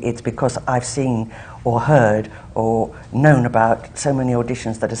 maybe it's because I've seen or heard or known about so many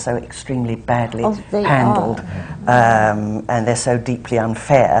auditions that are so extremely badly handled, and they're so deeply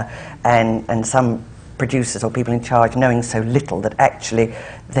unfair, and some producers or people in charge knowing so little that actually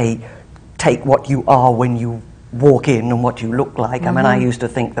they take what you are when you walk in and what you look like. I mean, I used to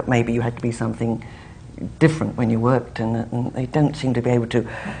think that maybe you had to be something different when you worked, and they don't seem to be able to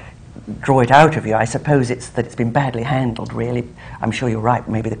draw it out of you. I suppose it's that it's been badly handled, really. I'm sure you're right.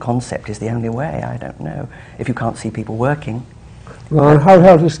 Maybe the concept is the only way. I don't know. If you can't see people working. Ron, how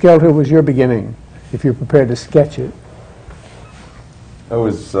helter-skelter was your beginning, if you're prepared to sketch it? It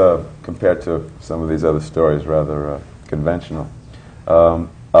was, compared to some of these other stories, rather conventional.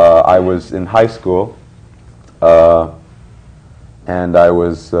 I was in high school, and I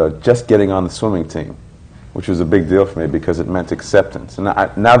was just getting on the swimming team, which was a big deal for me because it meant acceptance. And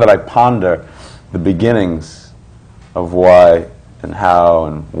now that I ponder the beginnings of why and how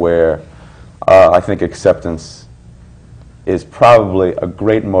and where, I think acceptance is probably a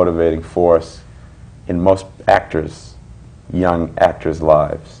great motivating force in most actors, young actors'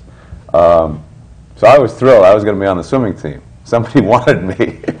 lives. So I was thrilled I was going to be on the swimming team. Somebody wanted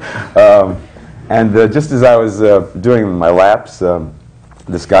me. And just as I was doing my laps,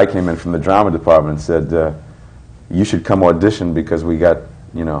 this guy came in from the drama department and said, you should come audition because we got,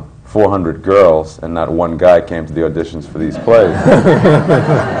 400 girls and not one guy came to the auditions for these plays.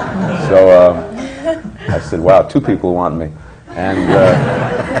 So I said, wow, 2 people want me. And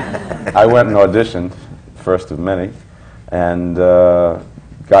I went and auditioned, first of many, and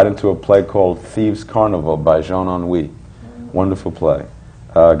got into a play called Thieves' Carnival by Jean Ennui. Wonderful play.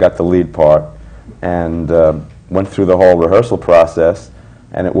 Got the lead part and went through the whole rehearsal process,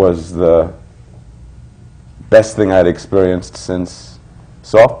 and it was the best thing I'd experienced since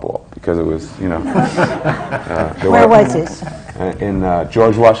softball, because it was, Where was this? In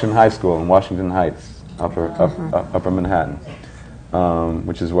George Washington High School in Washington Heights, upper Manhattan,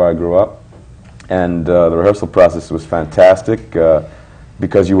 which is where I grew up. And the rehearsal process was fantastic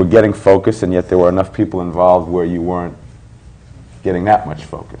because you were getting focus, and yet there were enough people involved where you weren't getting that much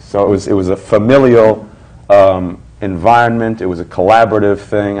focus. So it was a familial environment. It was a collaborative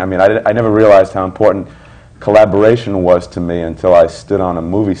thing. I mean, I never realized how important collaboration was to me until I stood on a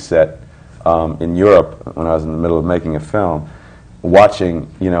movie set in Europe when I was in the middle of making a film, watching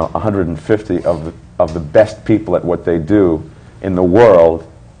 150 of the best people at what they do in the world,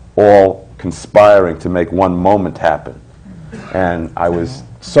 all conspiring to make one moment happen. And I was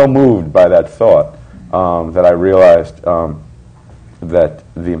so moved by that thought that I realized that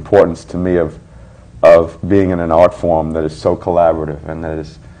the importance to me of being in an art form that is so collaborative and that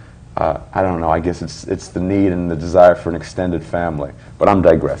is, I don't know, I guess it's the need and the desire for an extended family. But I'm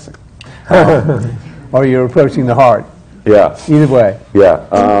digressing. Or you're approaching the heart. Yeah. Either way.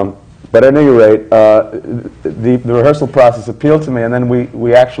 Yeah. But at any rate, the rehearsal process appealed to me, and then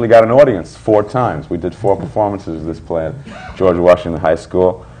we actually got an audience 4 times. We did 4 performances of this play at George Washington High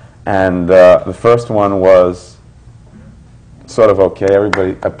School. And the first one was sort of okay.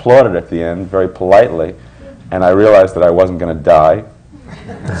 Everybody applauded at the end very politely, and I realized that I wasn't going to die.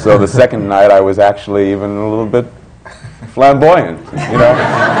 So the second night I was actually even a little bit flamboyant,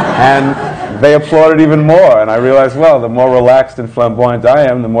 and they applauded even more, and I realized, well, the more relaxed and flamboyant I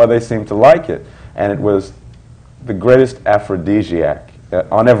am, the more they seem to like it. And it was the greatest aphrodisiac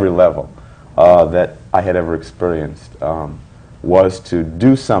on every level that I had ever experienced, was to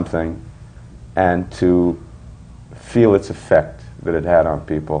do something and to feel its effect that it had on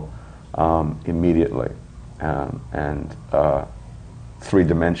people immediately and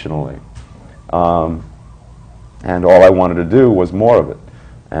three-dimensionally. And all I wanted to do was more of it.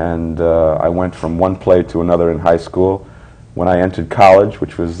 And I went from one play to another in high school. When I entered college,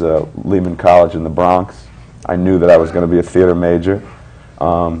 which was Lehman College in the Bronx, I knew that I was going to be a theater major.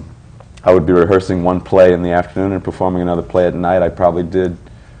 I would be rehearsing one play in the afternoon and performing another play at night. I probably did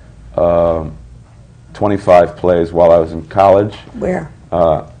 25 plays while I was in college. Where?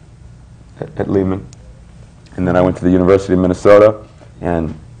 At Lehman. And then I went to the University of Minnesota,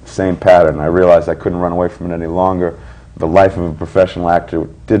 and same pattern. I realized I couldn't run away from it any longer. The life of a professional actor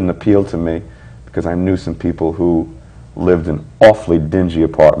didn't appeal to me because I knew some people who lived in awfully dingy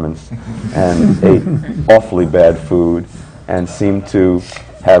apartments and ate awfully bad food and seemed to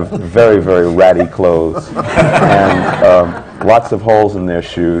have very, very ratty clothes and lots of holes in their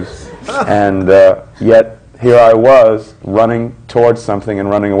shoes. And yet here I was running towards something and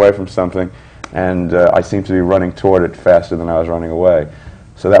running away from something, and I seemed to be running toward it faster than I was running away.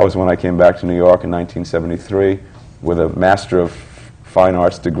 So that was when I came back to New York in 1973 with a Master of Fine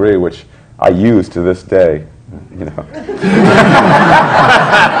Arts degree, which I use to this day. It's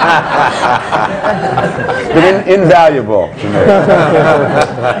been invaluable to me.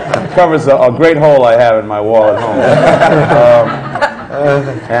 It covers a great hole I have in my wall at home.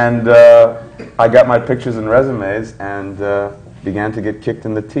 And I got my pictures and resumes and began to get kicked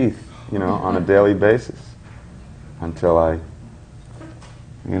in the teeth, on a daily basis, until I,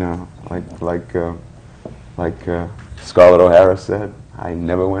 like Scarlett O'Hara said, I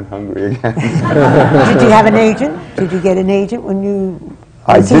never went hungry again. Did you have an agent? Did you get an agent when you...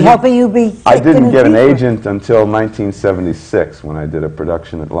 Was he helping you be... I didn't get an agent until 1976 when I did a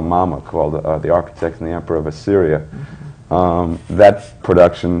production at La Mama called The Architect and the Emperor of Assyria. That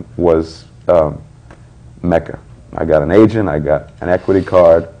production was Mecca. I got an agent, I got an equity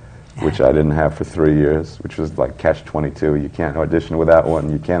card, which I didn't have for 3 years, which was like catch-22. You can't audition without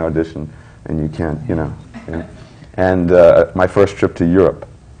one, you can't audition, and you can't, And my first trip to Europe,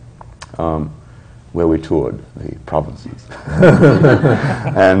 where we toured the provinces.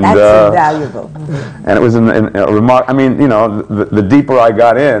 And, that's invaluable. And it was a remark. I mean, the deeper I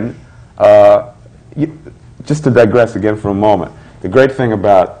got in, just to digress again for a moment, the great thing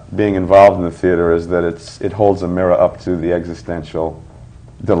about being involved in the theater is that it holds a mirror up to the existential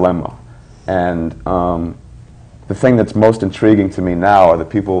dilemma. And the thing that's most intriguing to me now are the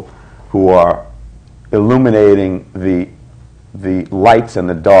people who are illuminating the lights and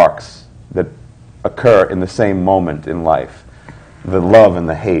the darks that occur in the same moment in life. The love and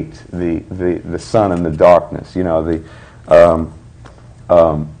the hate, the sun and the darkness, you know,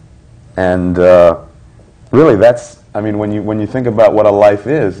 really that's, I mean, when you think about what a life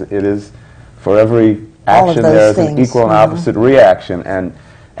is, it is for every action there's an equal and opposite reaction, and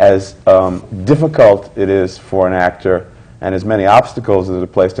as difficult it is for an actor and as many obstacles as are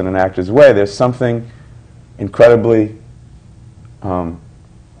placed in an actor's way, there's something incredibly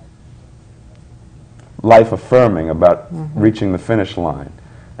life-affirming about reaching the finish line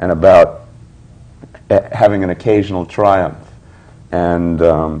and about having an occasional triumph. And,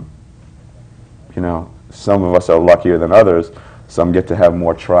 you know, some of us are luckier than others. Some get to have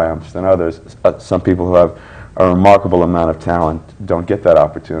more triumphs than others. Some people who have a remarkable amount of talent don't get that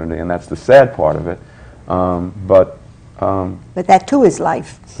opportunity, and that's the sad part of it. But that too is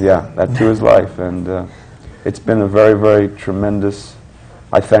life. Yeah, that too is life. And it's been a very, very tremendous,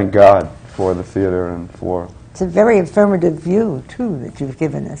 I thank God for the theater and for... It's a very affirmative view, too, that you've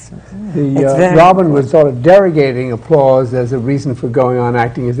given us. Robin was sort of derogating applause as a reason for going on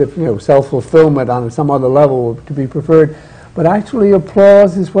acting, as if, you know, self-fulfillment on some other level to be preferred. But actually,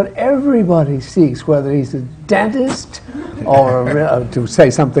 applause is what everybody seeks, whether he's a dentist or, to say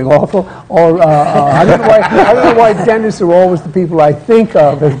something awful, or I don't know why dentists are always the people I think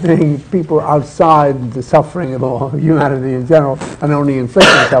of as being people outside the suffering of all humanity in general, and only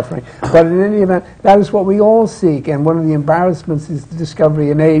inflicting suffering. But in any event, that is what we all seek, and one of the embarrassments is the discovery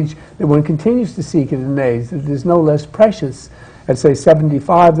in age that one continues to seek it in age, that it is no less precious at, say,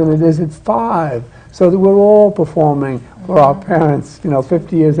 75 than it is at 5. So that we're all performing for our parents, you know,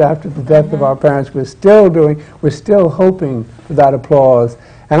 50 years after the death of our parents, we're still hoping for that applause.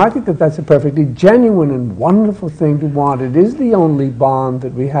 And I think that that's a perfectly genuine and wonderful thing to want. It is the only bond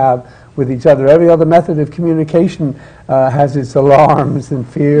that we have with each other. Every other method of communication has its alarms and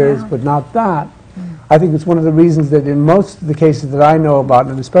fears, but not that. I think it's one of the reasons that in most of the cases that I know about,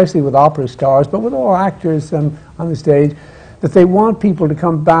 and especially with opera stars, but with all actors on the stage, that they want people to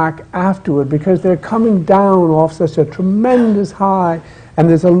come back afterward because they're coming down off such a tremendous high, and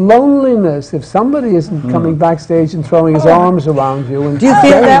there's a loneliness if somebody isn't coming backstage and throwing his arms around you. And do you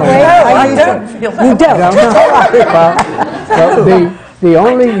feel that way? No, I don't feel that way.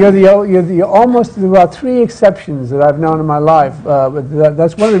 There are 3 exceptions that I've known in my life.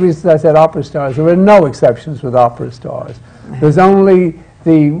 That's one of the reasons I said opera stars. There are no exceptions with opera stars. There's only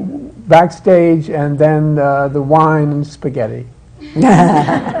the backstage and then the wine and spaghetti. No,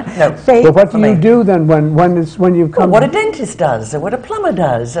 but what do you do then when you've come? Well, what a dentist does, or what a plumber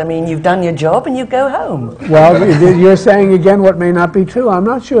does. I mean, you've done your job and you go home. Well, you're saying again what may not be true. I'm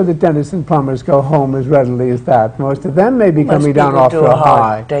not sure that dentists and plumbers go home as readily as that. Most of them may be coming down off a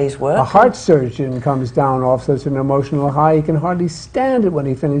high. Day's work. A heart surgeon comes down off such an emotional high he can hardly stand it when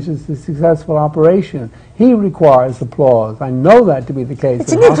he finishes the successful operation. He requires applause. I know that to be the case.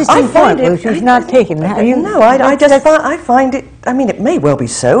 It's an interesting point, which is not taken. I find it, I mean, it may well be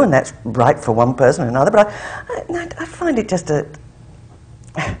so, and that's right for one person or another, but I find it just to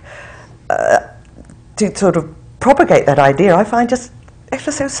sort of propagate that idea, I find just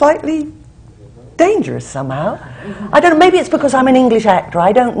ever so slightly dangerous somehow. I don't know, maybe it's because I'm an English actor,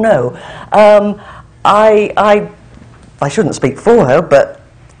 I don't know. I shouldn't speak for her, but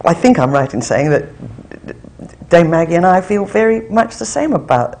I think I'm right in saying that Dame Maggie and I feel very much the same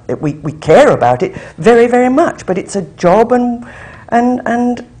about it. We care about it very, very much, but it's a job, and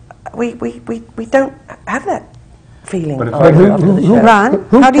we don't have that feeling. But Ron,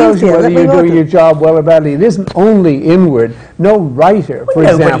 who how do you tells you feel? whether you're doing your job well or badly? It isn't only inward. No writer, for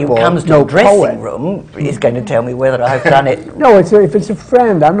example, nobody who comes to no a dressing poet room is going to tell me whether I've done it. No, if it's a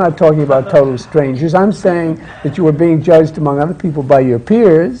friend, I'm not talking about total strangers. I'm saying that you are being judged among other people by your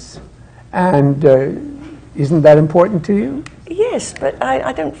peers, and isn't that important to you? Yes, but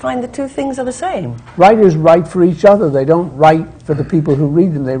I don't find the two things are the same. Writers write for each other. They don't write for the people who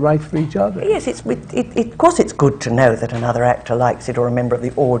read them. They write for each other. Yes, of course it's good to know that another actor likes it, or a member of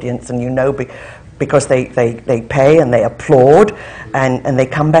the audience, and you know because they pay and they applaud and they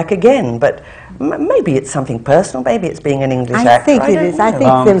come back again. But maybe it's something personal. Maybe it's being an English actor. I think it is. I think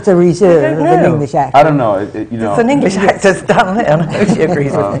there's a reserve of an English actor. I don't know. You know, it's an English actor's done it. I know she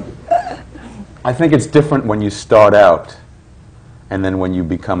agrees with me. I think it's different when you start out and then when you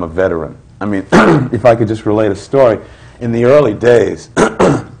become a veteran. I mean, if I could just relate a story, in the early days,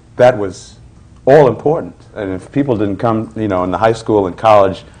 that was all important. And if people didn't come, you know, in the high school and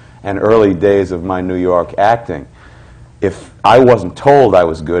college and early days of my New York acting, if I wasn't told I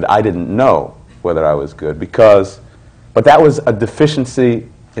was good, I didn't know whether I was good but that was a deficiency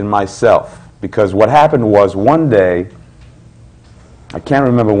in myself, because what happened was one day, I can't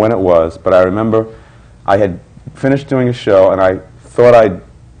remember when it was, but I remember I had finished doing a show and I thought I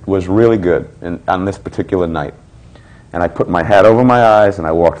was really good on this particular night. And I put my hat over my eyes and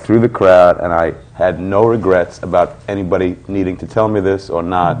I walked through the crowd and I had no regrets about anybody needing to tell me this or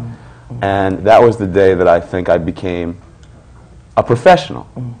not. And that was the day that I think I became a professional,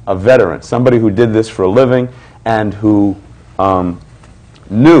 a veteran, somebody who did this for a living and who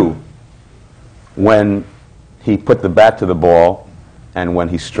knew when he put the bat to the ball and when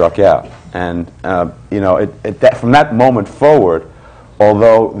he struck out. And from that moment forward,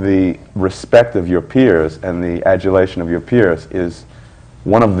 although the respect of your peers and the adulation of your peers is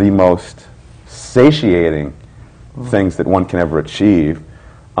one of the most satiating things that one can ever achieve,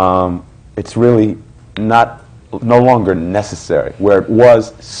 it's really no longer necessary, where it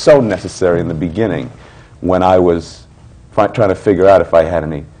was so necessary in the beginning when I was trying to figure out if I had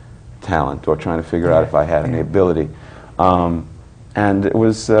any talent or trying to figure out if I had any ability. And it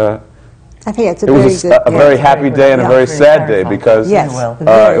was I think it's a it very was good. a very happy day and a very sad day because Yes,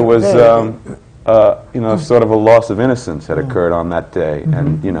 it was sort of a loss of innocence had occurred on that day,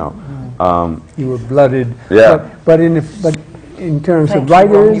 and You were blooded. Yeah. But in terms of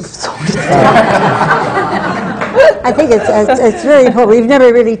writers, I think it's very important. We've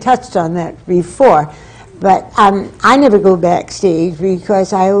never really touched on that before. But I never go backstage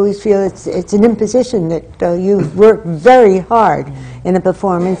because I always feel it's an imposition that you've worked very hard in a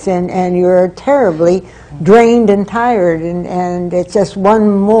performance and you're terribly drained and tired and it's just one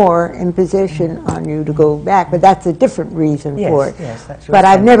more imposition on you to go back. But that's a different reason for it. Yes, that's but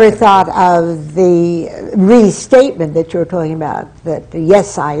I've never thought of the restatement that you're talking about, that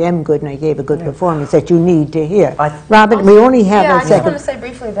yes, I am good and I gave a good performance, that you need to hear. Robin, we only have I a just second. want to say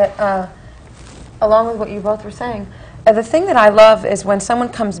briefly that, along with what you both were saying, the thing that I love is when someone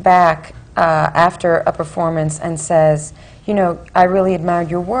comes back after a performance and says, you know, I really admired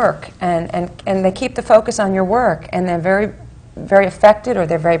your work, and they keep the focus on your work, and they're very, very affected, or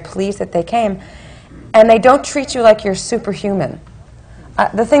they're very pleased that they came, and they don't treat you like you're superhuman.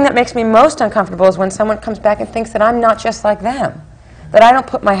 The thing that makes me most uncomfortable is when someone comes back and thinks that I'm not just like them, that I don't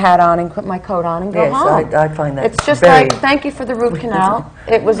put my hat on and put my coat on and go home. I find that It's just very like, thank you for the root canal.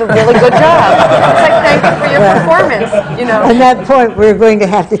 It was a really good job. It's like, thank you for your performance. You know. On that point, we're going to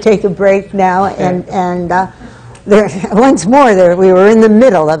have to take a break now, and there, once more, we were in the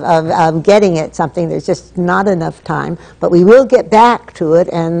middle of getting at something. There's just not enough time, but we will get back to it,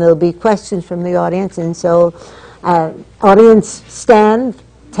 and there'll be questions from the audience. And so, audience, stand,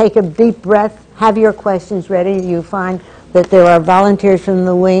 take a deep breath, have your questions ready. You find that there are volunteers from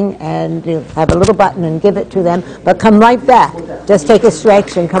the wing, and you have a little button and give it to them. But come right back. Just take a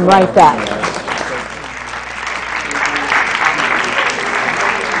stretch and come right back.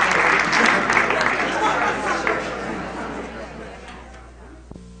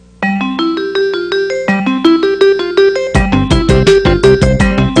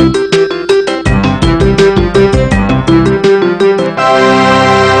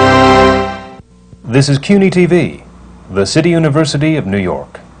 This is CUNY TV, the City University of New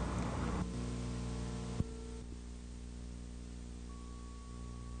York.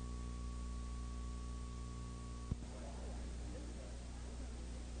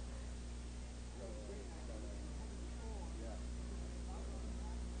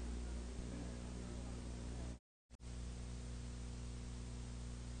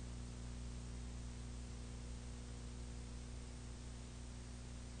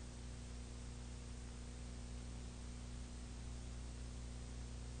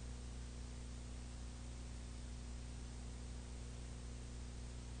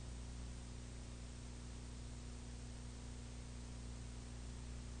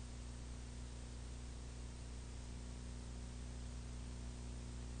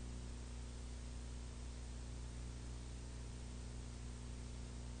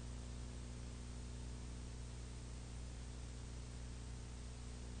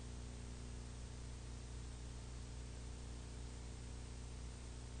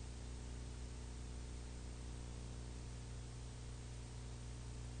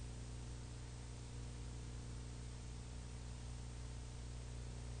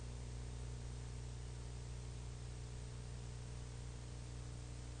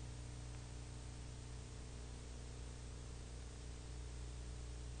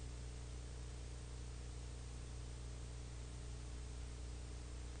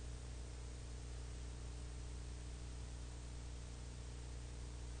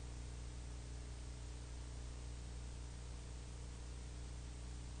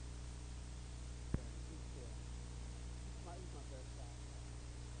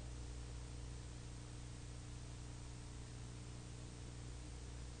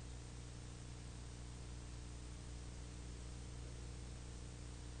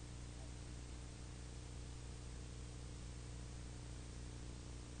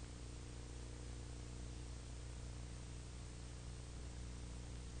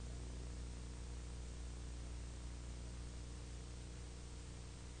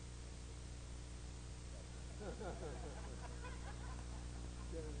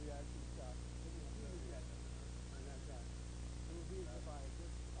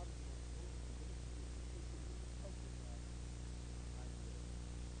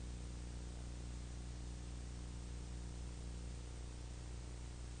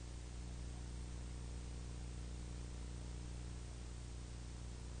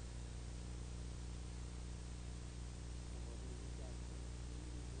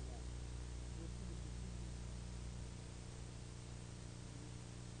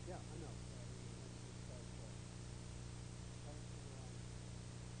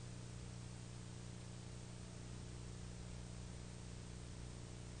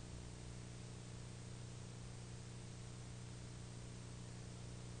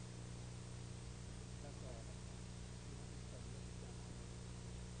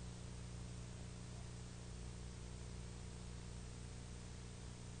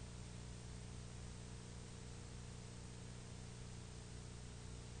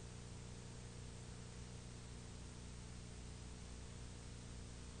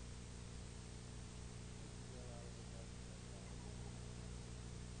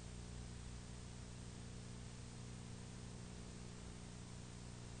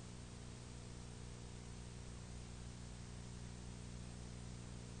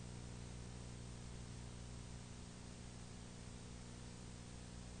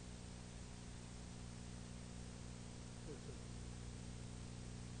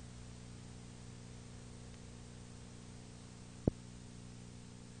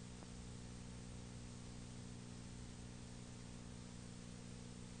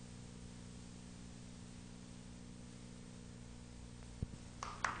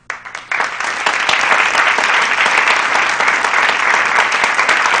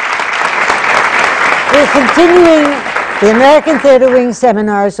 We're continuing the American Theatre Wing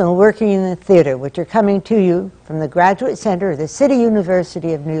seminars on working in the theater, which are coming to you from the Graduate Center of the City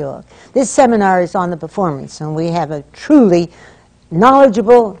University of New York. This seminar is on the performance, and we have a truly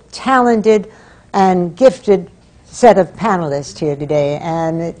knowledgeable, talented, and gifted set of panelists here today.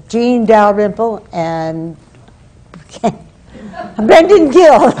 And Jean Dalrymple and Brendan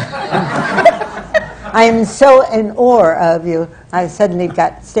Gill. I am so in awe of you. I suddenly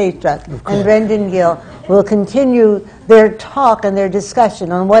got stage struck. And Brendan Gill will continue their talk and their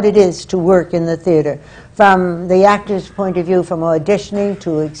discussion on what it is to work in the theater, from the actor's point of view, from auditioning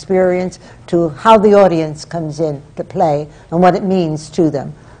to experience to how the audience comes in to play and what it means to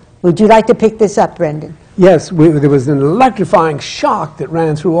them. Would you like to pick this up, Brendan? Yes, there was an electrifying shock that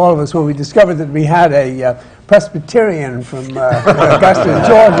ran through all of us when we discovered that we had a Presbyterian from Augusta,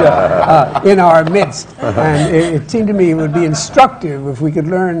 Georgia, in our midst. And it seemed to me it would be instructive if we could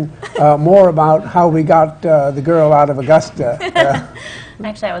learn more about how we got the girl out of Augusta.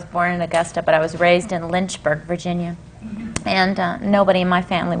 Actually, I was born in Augusta, but I was raised in Lynchburg, Virginia. And nobody in my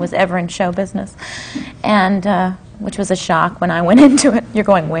family was ever in show business, and which was a shock when I went into it. You're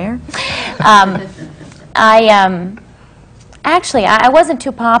going, where? Actually, I wasn't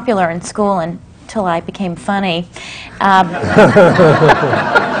too popular in school until I became funny. I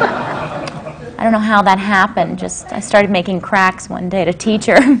don't know how that happened. I started making cracks one day at a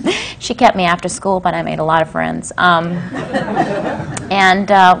teacher. She kept me after school, but I made a lot of friends. And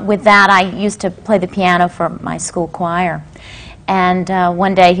with that, I used to play the piano for my school choir. And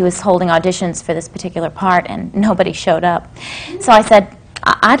one day he was holding auditions for this particular part, and nobody showed up. So I said,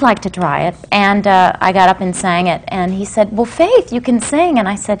 I'd like to try it. And I got up and sang it. And he said, well, Faith, you can sing. And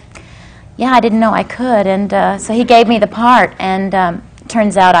I said, yeah, I didn't know I could. And so he gave me the part. And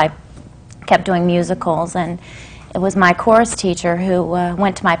turns out I kept doing musicals. And it was my chorus teacher who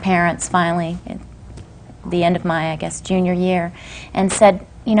went to my parents finally at the end of my, I guess, junior year and said,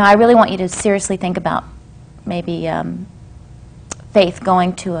 you know, I really want you to seriously think about maybe Faith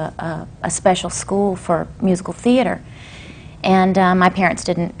going to a special school for musical theater. And my parents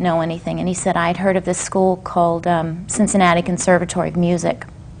didn't know anything. And he said, I had heard of this school called Cincinnati Conservatory of Music.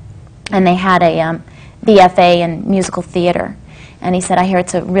 And they had a BFA in musical theater. And he said, I hear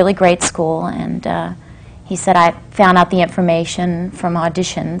it's a really great school. And he said, I found out the information from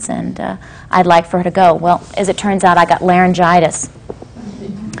auditions, and I'd like for her to go. Well, as it turns out, I got laryngitis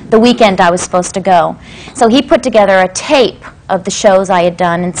the weekend I was supposed to go. So he put together a tape of the shows I had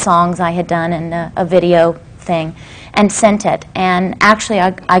done and songs I had done and a video thing and sent it. And actually,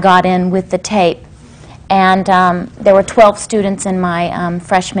 I got in with the tape. And there were 12 students in my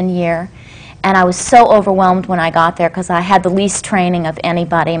freshman year. And I was so overwhelmed when I got there because I had the least training of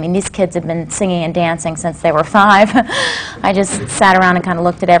anybody. I mean, these kids had been singing and dancing since they were 5. I just sat around and kind of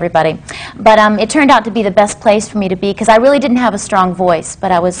looked at everybody. But it turned out to be the best place for me to be because I really didn't have a strong voice,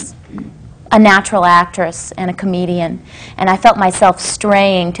 but I was a natural actress and a comedian. And I felt myself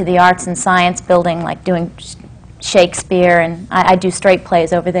straying to the Arts and Science building, like doing Shakespeare, and I do straight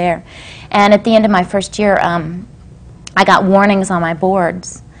plays over there. And at the end of my first year, I got warnings on my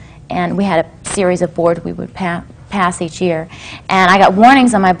boards. And we had a series of boards we would pass each year. And I got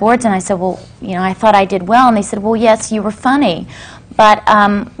warnings on my boards, and I said, well, you know, I thought I did well. And they said, well, yes, you were funny, but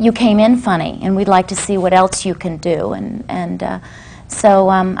you came in funny, and we'd like to see what else you can do. So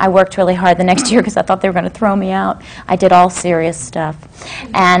I worked really hard the next year because I thought they were going to throw me out. I did all serious stuff.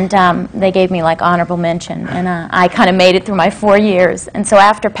 And they gave me, like, honorable mention. And I kind of made it through my 4 years. And so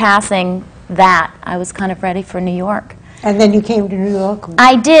after passing that, I was kind of ready for New York. And then you came to New York?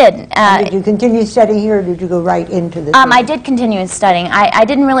 I did. Did you continue studying here, or did you go right into the I did continue studying. I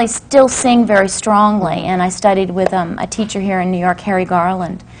didn't really still sing very strongly, and I studied with a teacher here in New York, Harry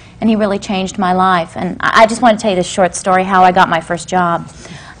Garland, and he really changed my life. And I just want to tell you this short story, how I got my first job.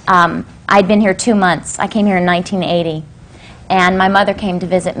 I'd been here 2 months. I came here in 1980, and my mother came to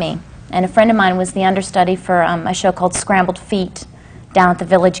visit me. And a friend of mine was the understudy for a show called Scrambled Feet down at the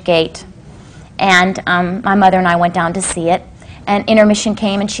Village Gate. And my mother and I went down to see it, and intermission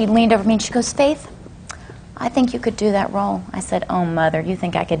came, and she leaned over me and she goes, Faith, I think you could do that role. I said, oh, Mother, you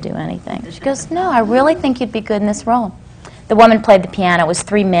think I could do anything? She goes, no, I really think you'd be good in this role. The woman played the piano. It was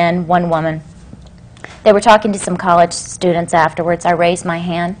 3 men, 1 woman. They were talking to some college students afterwards. I raised my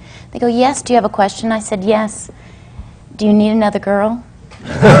hand. They go, yes, do you have a question? I said, yes. Do you need another girl?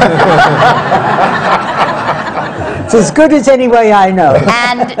 It's as good as any way I know.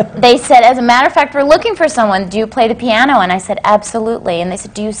 And they said, as a matter of fact, we're looking for someone. Do you play the piano? And I said, absolutely. And they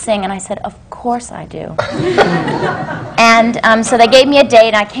said, do you sing? And I said, of course I do. And so they gave me a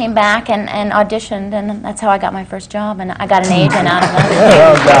date, and I came back and auditioned, and that's how I got my first job. And I got an agent out of that.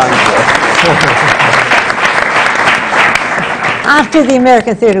 Well done. After the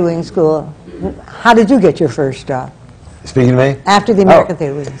American Theatre Wing School, how did you get your first job? Speaking to me? After the American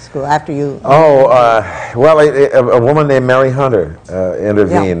Theatre Wing School, after you... Well, a woman named Mary Hunter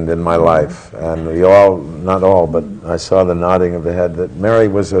intervened in my life. And we all, not all, but I saw the nodding of the head, that Mary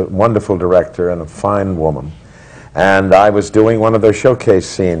was a wonderful director and a fine woman. And I was doing one of their showcase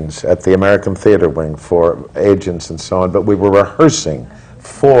scenes at the American Theatre Wing for agents and so on, but we were rehearsing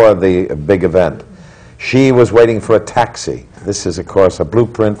for the big event. She was waiting for a taxi. This is, of course, a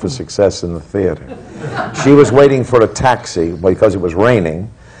blueprint for success in the theater. She was waiting for a taxi because it was raining,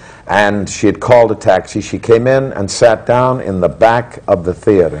 and she had called a taxi. She came in and sat down in the back of the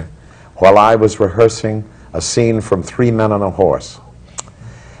theater while I was rehearsing a scene from Three Men on a Horse.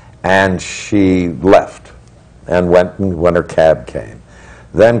 And she left and went when her cab came.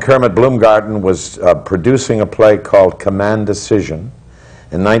 Then Kermit Bloomgarden was producing a play called Command Decision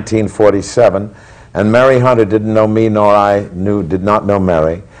in 1947, and Mary Hunter didn't know me, nor I did not know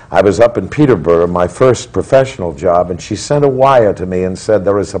Mary. I was up in Peterborough, my first professional job, and she sent a wire to me and said,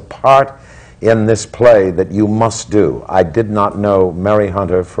 there is a part in this play that you must do. I did not know Mary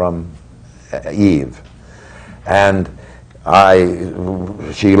Hunter from Eve. And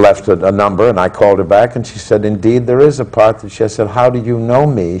she left a number, and I called her back, and she said, indeed, there is a part that she said, how do you know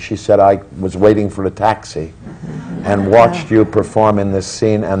me? She said, I was waiting for a taxi and watched you perform in this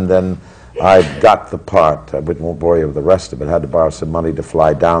scene, and then I got the part. I won't bore you with the rest of it. I had to borrow some money to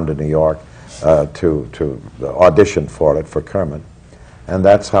fly down to New York to audition for it, for Kermit. And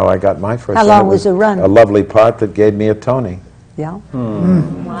that's how I got my first. How long was the run? A lovely part that gave me a Tony. Yeah.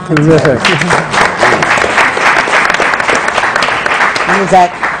 Wow.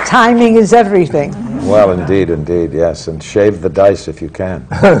 That timing is everything. Well, indeed, yes. And shave the dice if you can.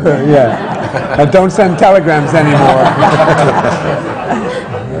 Yeah. And don't send telegrams anymore.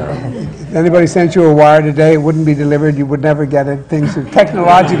 Anybody sent you a wire today, it wouldn't be delivered, you would never get it.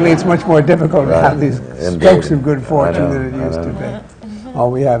 Technologically, it's much more difficult to have these strokes of good fortune than it used to be. All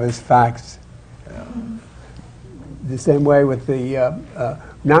we have is facts. The same way with the,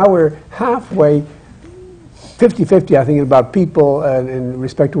 now we're halfway, 50-50, I think, about people in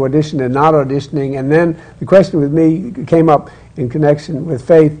respect to audition and not auditioning. And then the question with me came up in connection with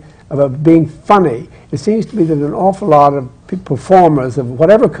Faith about being funny. It seems to me that an awful lot of performers of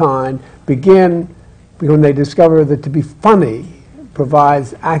whatever kind begin when they discover that to be funny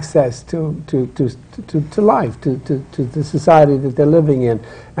provides access to life, to the society that they're living in.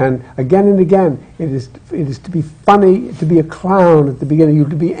 And again, it is to be funny, to be a clown at the beginning. You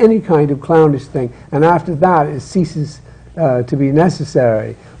could be any kind of clownish thing, and after that it ceases to be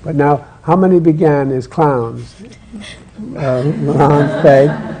necessary. But now, how many began as clowns? Ron, Faye?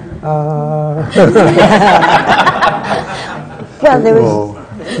 Well, there was...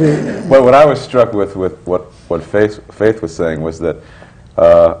 Well, what I was struck with what Faith was saying was that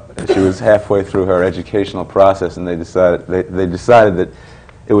she was halfway through her educational process, and they decided that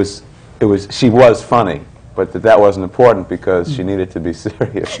she was funny, but that wasn't important because she needed to be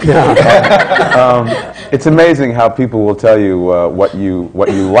serious. It's amazing how people will tell you what you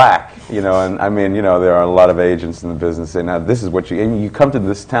lack, and I mean, there are a lot of agents in the business saying, now this is what and you come to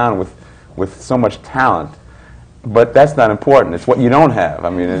this town with so much talent. But that's not important. It's what you don't have. I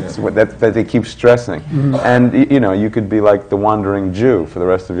mean, it's what that they keep stressing. And you could be like the wandering Jew for the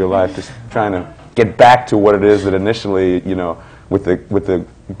rest of your life, just trying to get back to what it is that initially, with the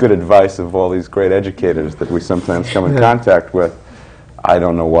good advice of all these great educators that we sometimes come in contact with. I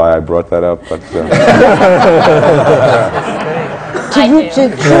don't know why I brought that up, but.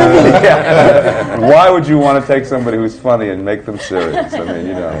 Why would you want to take somebody who's funny and make them serious? I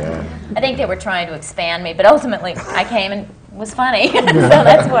mean, I think they were trying to expand me, but ultimately I came and was funny. So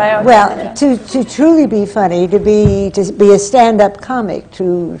that's why I was Well, to truly be funny, to be a stand-up comic,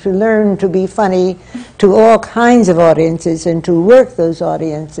 to learn to be funny to all kinds of audiences and to work those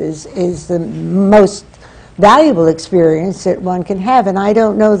audiences is the most valuable experience that one can have. And I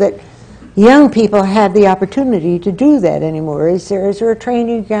don't know that young people have the opportunity to do that anymore. Is there a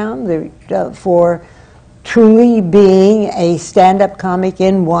training ground for truly being a stand-up comic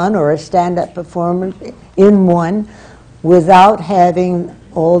in one or a stand-up performer in one without having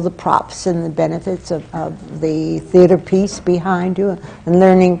all the props and the benefits of the theater piece behind you and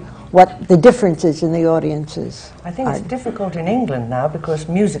learning what the differences in the audiences I think it's difficult in England now because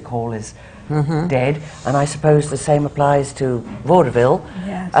music hall is dead, and I suppose the same applies to vaudeville.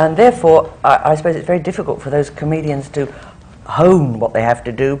 Yes. And therefore, I suppose it's very difficult for those comedians to hone what they have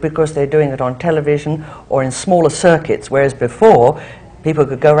to do because they're doing it on television or in smaller circuits, whereas before, people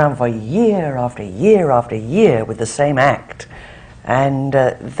could go around for year after year after year with the same act. And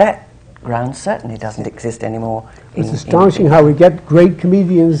that ground certainly doesn't exist anymore. It's astonishing how we get great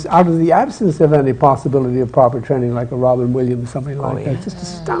comedians out of the absence of any possibility of proper training, like a Robin Williams, something like that. It's just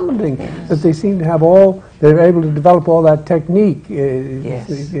astounding that they seem to have they're able to develop all that technique. And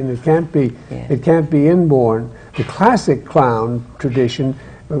it can't be inborn. The classic clown tradition,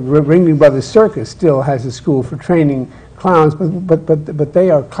 Ringling Brothers Circus still has a school for training clowns, but they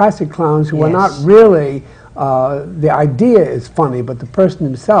are classic clowns who are not really. The idea is funny, but the person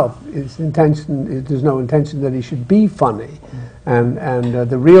himself there's no intention that he should be funny. And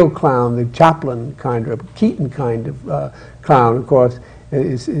the real clown, the Chaplin kind or Keaton kind of clown, of course,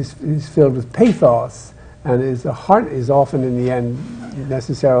 is filled with pathos, and is often in the end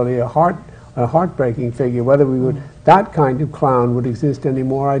necessarily a heartbreaking figure. Whether that kind of clown would exist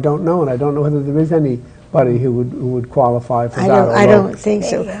anymore, I don't know, and I don't know whether there is anybody who would qualify for that. I don't think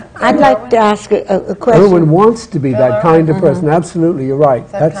so. I'd like to ask a question. Irwin wants to be that kind of person. Absolutely, you're right.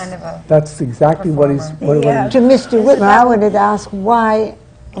 That's exactly what he's. To Mr. Whitmer, I wanted to ask why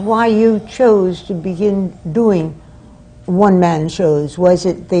you chose to begin doing one-man shows. Was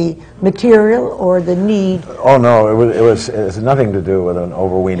it the material or the need? Oh no, it was nothing to do with an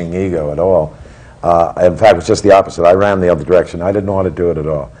overweening ego at all. In fact, it was just the opposite. I ran the other direction. I didn't want to do it at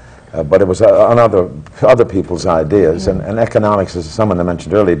all. But it was on other people's ideas, and economics, as someone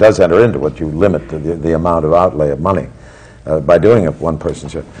mentioned earlier, does enter into it. You limit the amount of outlay of money by doing a one-person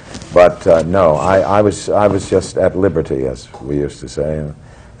show. But no, I was just at liberty, as we used to say,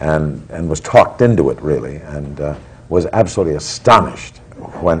 and was talked into it really, and was absolutely astonished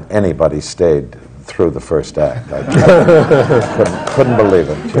when anybody stayed through the first act. I just couldn't believe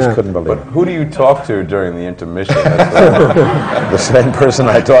it. Just couldn't believe it. Who do you talk to during the intermission? The same person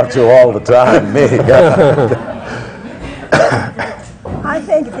I talk to all the time, me. I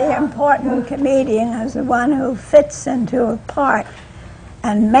think the important comedian is the one who fits into a part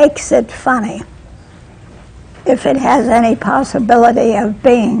and makes it funny, if it has any possibility of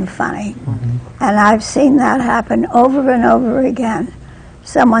being funny. And I've seen that happen over and over again.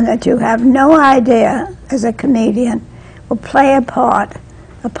 Someone that you have no idea as a comedian will play a part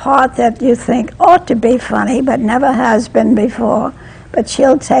that you think ought to be funny but never has been before, but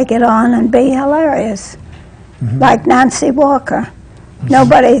she'll take it on and be hilarious. Like Nancy Walker.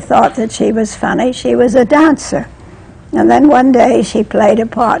 Nobody thought that she was funny. She was a dancer. And then one day she played a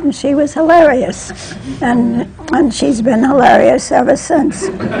part and she was hilarious. And she's been hilarious ever since.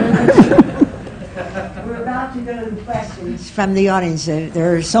 We're about to go to questions from the audience.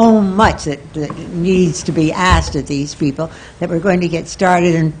 There's so much that needs to be asked of these people that we're going to get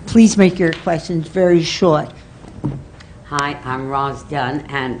started, and please make your questions very short. Hi, I'm Roz Dunn,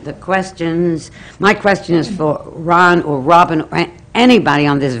 and my question is for Ron or Robin or anybody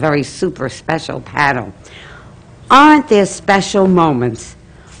on this very super special panel. Aren't there special moments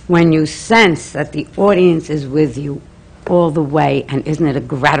when you sense that the audience is with you all the way, and isn't it a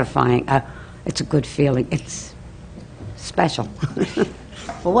gratifying, it's a good feeling, it's special.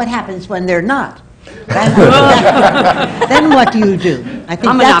 Well, what happens when they're not? Then what do you do? I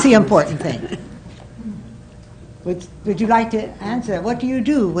think that's the important thing. Would you like to answer? What do you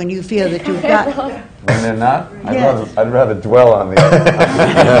do when you feel that you've got... When they're not? Yes. I'd rather dwell on the...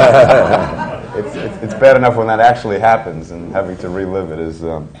 it's bad enough when that actually happens, and having to relive it is...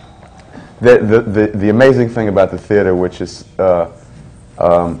 The amazing thing about the theater, which is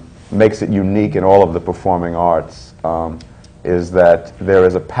makes it unique in all of the performing arts, is that there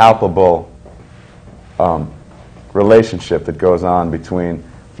is a palpable relationship that goes on between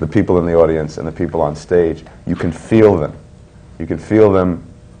the people in the audience and the people on stage. You can feel them. You can feel them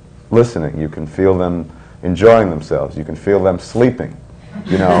listening. You can feel them enjoying themselves. You can feel them sleeping.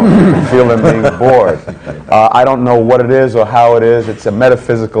 You know, you can feel them being bored. I don't know what it is or how it is. It's a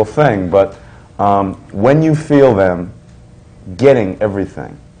metaphysical thing, but when you feel them getting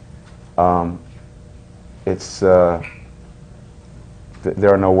everything, there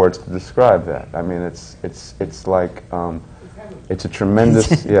are no words to describe that. I mean, it's like it's a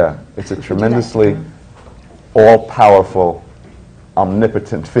tremendous it's a tremendously all-powerful,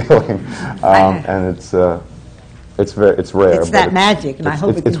 omnipotent feeling, and it's rare. It's that magic, and I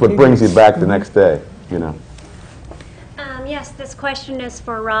hope it's what brings you back the next day, you know. Yes, this question is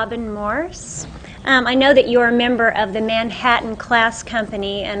for Robin Morse. I know that you're a member of the Manhattan Class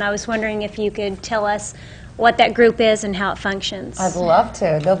Company, and I was wondering if you could tell us what that group is and how it functions. I'd love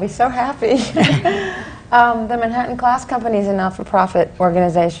to. They'll be so happy. The Manhattan Class Company is a not-for-profit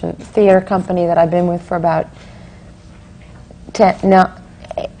organization, theater company that I've been with for about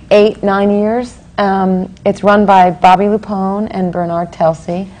 8, 9 years. It's run by Bobby Lupone and Bernard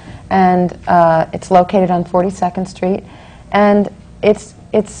Telsey, and it's located on 42nd Street. And it's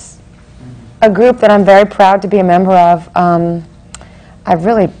a group that I'm very proud to be a member of. I've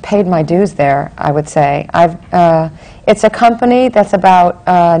really paid my dues there, I would say. It's a company that's about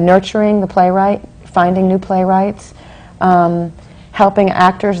nurturing the playwright, finding new playwrights, helping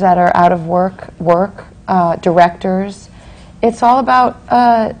actors that are out of work, directors. It's all about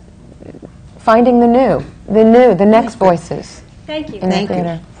finding the next voices. Thank you. In the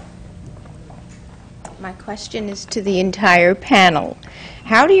theater. My question is to the entire panel.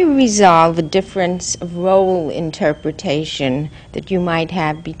 How do you resolve the difference of role interpretation that you might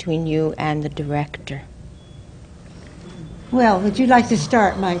have between you and the director? Well, would you like to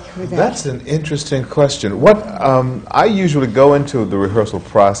start, Mike, with that? That's an interesting question. What I usually go into the rehearsal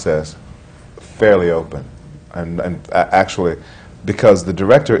process fairly open, and actually, because the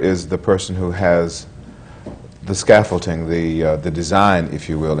director is the person who has the scaffolding, the design, if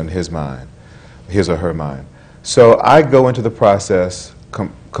you will, in his mind, his or her mind. So I go into the process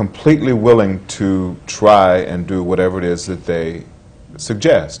completely willing to try and do whatever it is that they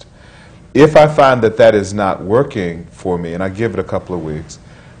suggest. If I find that that is not working for me, and I give it a couple of weeks,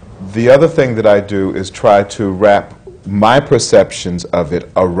 the other thing that I do is try to wrap my perceptions of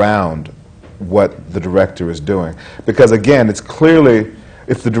it around what the director is doing. Because again, it's clearly,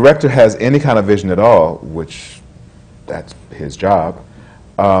 if the director has any kind of vision at all, which that's his job,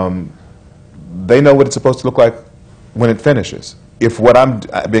 they know what it's supposed to look like when it finishes. If what I'm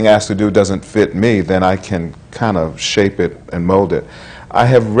being asked to do doesn't fit me, then I can kind of shape it and mold it. I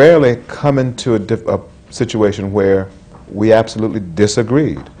have rarely come into a situation where we absolutely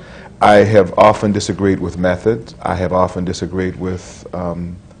disagreed. I have often disagreed with method. I have often disagreed with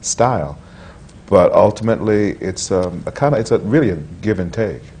style. But ultimately, it's really a give and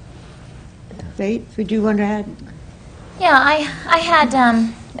take. Faith, would you want to add? Yeah, I had,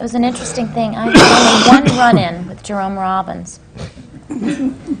 it was an interesting thing. I had only one run-in with Jerome Robbins,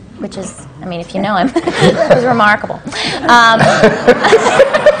 which is, I mean, if you know him, it was remarkable.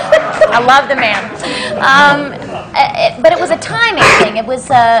 I love the man. But it was a timing thing. It was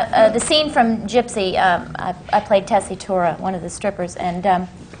the scene from Gypsy. I played Tessitura, one of the strippers, and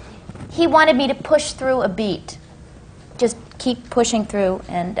he wanted me to push through a beat, just keep pushing through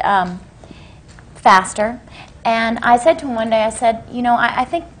and faster. And I said to him one day, I said, you know, I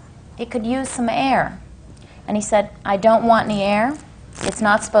think it could use some air. And he said, I don't want any air. It's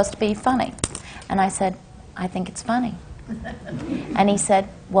not supposed to be funny. And I said, I think it's funny. And he said,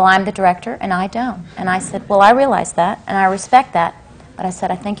 well, I'm the director, and I don't. And I said, well, I realize that, and I respect that. But I said,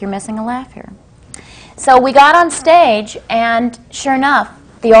 I think you're missing a laugh here. So we got on stage, and sure enough,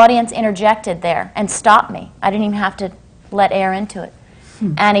 the audience interjected there and stopped me. I didn't even have to let air into it.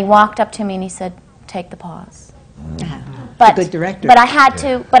 And he walked up to me and he said, take the pause. But, good director. But I had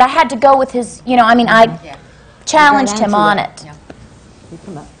to go with his, you know, I mean, I challenged him on it.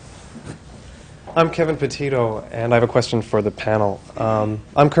 I'm Kevin Petito, and I have a question for the panel.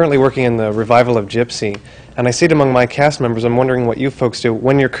 I'm currently working in the revival of Gypsy, and I see it among my cast members. I'm wondering what you folks do.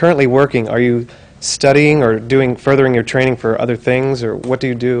 When you're currently working, are you studying or furthering your training for other things, or what do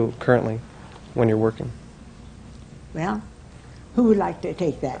you do currently when you're working? Well, who would like to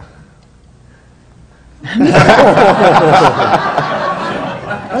take that?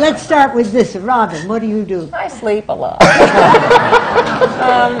 Well, let's start with this. Robin, what do you do? I sleep a lot.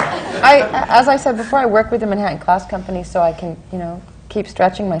 As I said before, I work with the Manhattan Class Company, so I can, you know, keep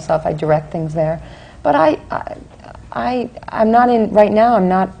stretching myself. I direct things there, but I'm not in right now. I'm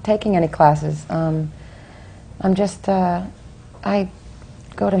not taking any classes. I'm just I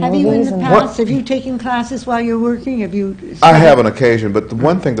go to Have movies. you in the and past? Have you taken classes while you're working? Have you? I have on occasion, but the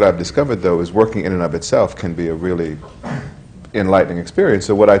one thing that I've discovered, though, is working in and of itself can be a really enlightening experience.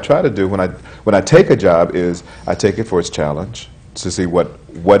 So what I try to do when I take a job is I take it for its challenge, to see what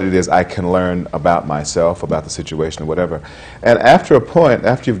it is I can learn about myself, about the situation, or whatever. And after a point,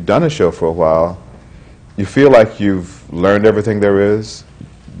 after you've done a show for a while, you feel like you've learned everything there is.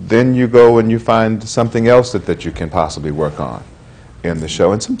 Then you go and you find something else that you can possibly work on in the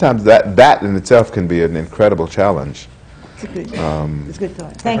show. And sometimes that in itself can be an incredible challenge. It's a good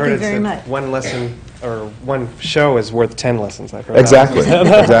thought. Thank I've heard you it's very that much. One lesson or one show is worth 10 lessons. I've heard Exactly.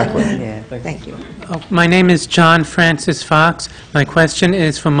 that. Exactly. Yeah. Thank you. My name is John Francis Fox. My question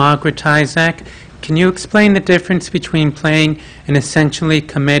is for Margaret Tyzak. Can you explain the difference between playing an essentially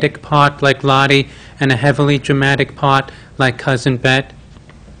comedic part like Lottie and a heavily dramatic part like Cousin Bet?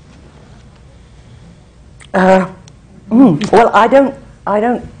 Well, I don't.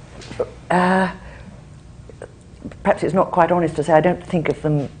 Perhaps it's not quite honest to say I don't think of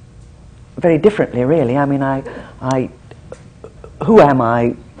them very differently, really. I mean, who am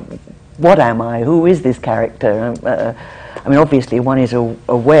I? What am I? Who is this character? I mean, obviously one is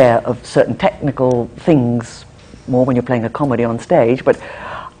aware of certain technical things more when you're playing a comedy on stage, but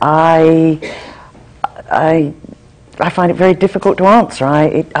I find it very difficult to answer.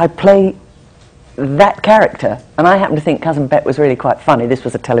 I play that character, and I happen to think Cousin Bet was really quite funny. This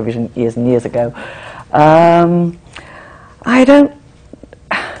was a television years and years ago. I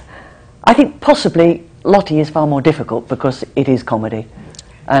think possibly Lottie is far more difficult because it is comedy,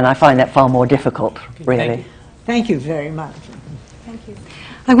 and I find that far more difficult, really. Thank you very much. Thank you.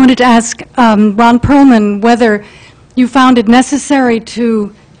 I wanted to ask Ron Perlman whether you found it necessary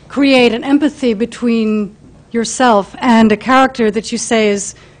to create an empathy between yourself and a character that you say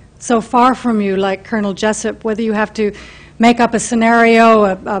is so far from you, like Colonel Jessup, whether you have to make up a scenario,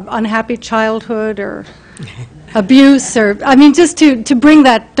 a unhappy childhood or abuse, or, I mean, just to bring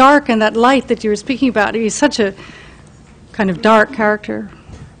that dark and that light that you were speaking about. He's such a kind of dark character.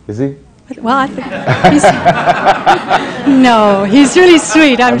 Is he? Well, I think he's... No, he's really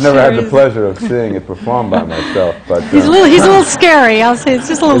sweet, I've never had the pleasure of seeing it performed by myself, but... He's a little scary, I'll say. It's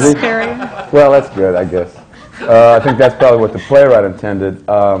just a little scary. Well, that's good, I guess. I think that's probably what the playwright intended.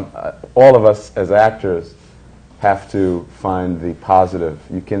 All of us as actors have to find the positive.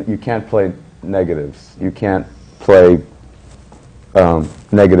 You can't play negatives. You can't play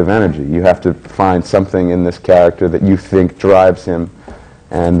negative energy. You have to find something in this character that you think drives him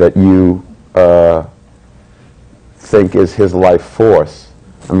and that you think is his life force.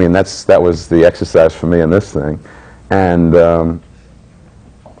 I mean, that was the exercise for me in this thing. And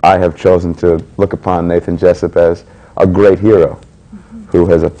I have chosen to look upon Nathan Jessup as a great hero who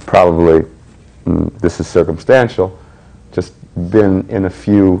has probably, this is circumstantial, just been in a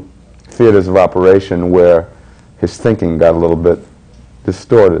few theaters of operation where his thinking got a little bit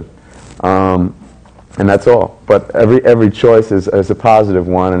distorted. And that's all. But every choice is a positive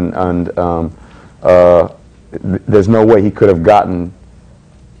one, and there's no way he could have gotten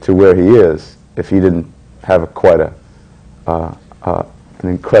to where he is if he didn't have an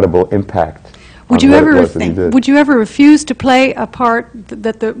incredible impact. Would you ever refuse to play a part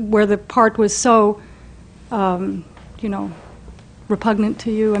where the part was so, repugnant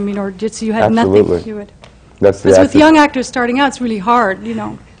to you? I mean, or just you had nothing to do with it. That's because with young actors starting out, it's really hard, you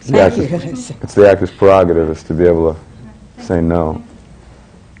know. It's the actor's prerogative is to be able to say no.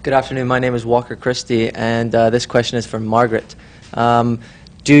 Good afternoon. My name is Walker Christie, and this question is from Margaret.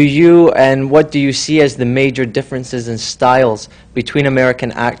 Do you and what do you see as the major differences in styles between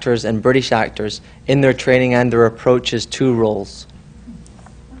American actors and British actors in their training and their approaches to roles?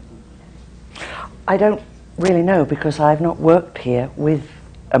 I don't really know because I've not worked here with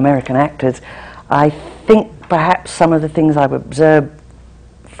American actors. I think perhaps some of the things I've observed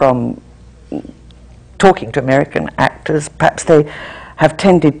from talking to American actors, perhaps they have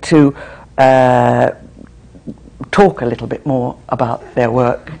tended to talk a little bit more about their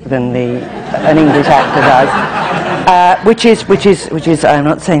work than an English actor does, which is. I'm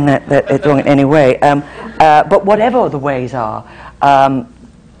not saying that it's wrong in any way, but whatever the ways are,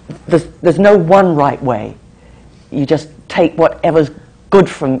 there's no one right way. You just take whatever's good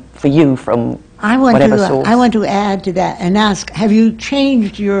for you from whatever source. I want to add to that and ask: have you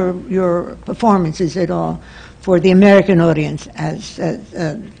changed your performances at all for the American audience as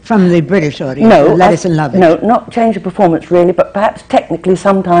from the British audience? No, Let Us and Love It. No, not change the performance really, but perhaps technically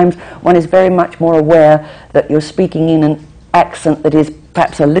sometimes one is very much more aware that you're speaking in an accent that is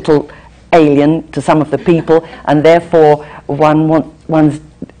perhaps a little alien to some of the people, and therefore one's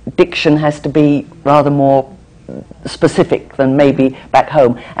diction has to be rather more specific than maybe back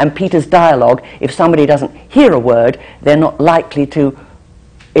home. And Peter's dialogue, if somebody doesn't hear a word, they're not likely to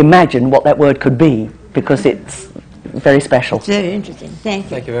imagine what that word could be, because it's very special. It's very interesting. Thank you.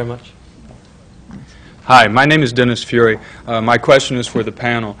 Thank you very much. Hi, my name is Dennis Fury. My question is for the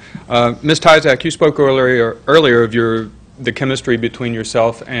panel. Ms. Tyzak, you spoke earlier of the chemistry between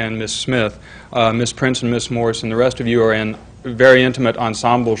yourself and Miss Smith. Miss Prince and Miss Morris and the rest of you are in very intimate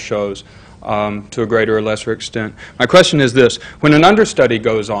ensemble shows to a greater or lesser extent. My question is this: when an understudy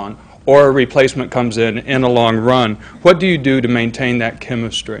goes on or a replacement comes in a long run, what do you do to maintain that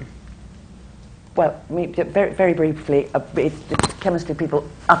chemistry? Well, very, very briefly, the chemistry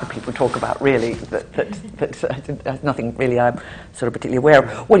other people talk about, really, that's nothing really I'm sort of particularly aware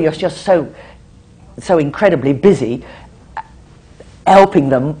of. Well, you're just so incredibly busy helping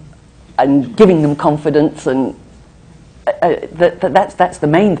them and giving them confidence, and that's the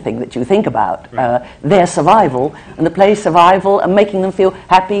main thing that you think about, right. Their survival and the play's survival, and making them feel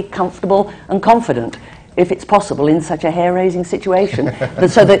happy, comfortable, and confident, if it's possible, in such a hair-raising situation.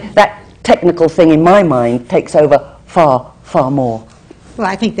 So that technical thing in my mind takes over far, far more. Well,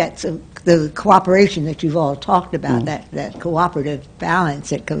 I think that's the cooperation that you've all talked about, that cooperative balance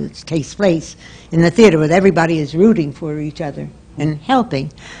that takes place in the theater, where everybody is rooting for each other and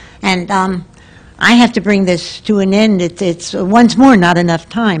helping. And I have to bring this to an end. It's once more not enough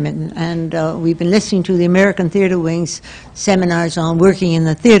time, and we've been listening to the American Theater Wing's seminars on working in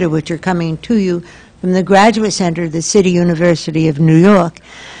the theater, which are coming to you from the Graduate Center of the City University of New York.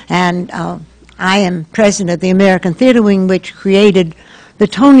 And I am president of the American Theater Wing, which created the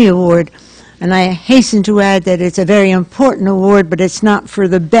Tony Award. And I hasten to add that it's a very important award, but it's not for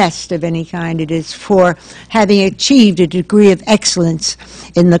the best of any kind. It is for having achieved a degree of excellence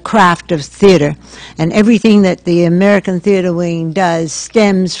in the craft of theater. And everything that the American Theater Wing does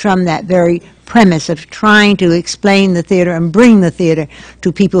stems from that very premise of trying to explain the theater and bring the theater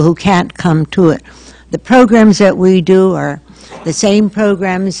to people who can't come to it. The programs that we do are the same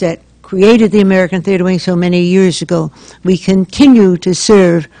programs that created the American Theater Wing so many years ago. We continue to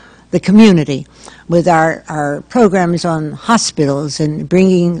serve the community with our programs on hospitals and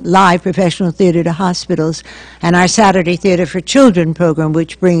bringing live professional theater to hospitals, and our Saturday Theater for Children program,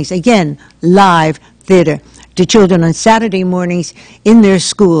 which brings, again, live theater to children on Saturday mornings in their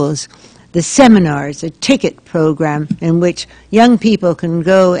schools. The seminars, a ticket program in which young people can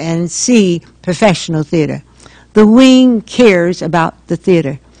go and see professional theater. The wing cares about the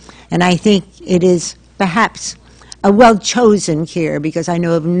theater, and I think it is perhaps a well-chosen care, because I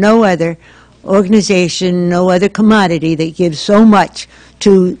know of no other organization, no other commodity that gives so much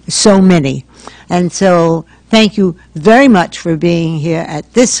to so many. And so thank you very much for being here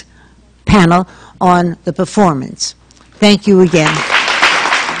at this panel on the performance. Thank you again.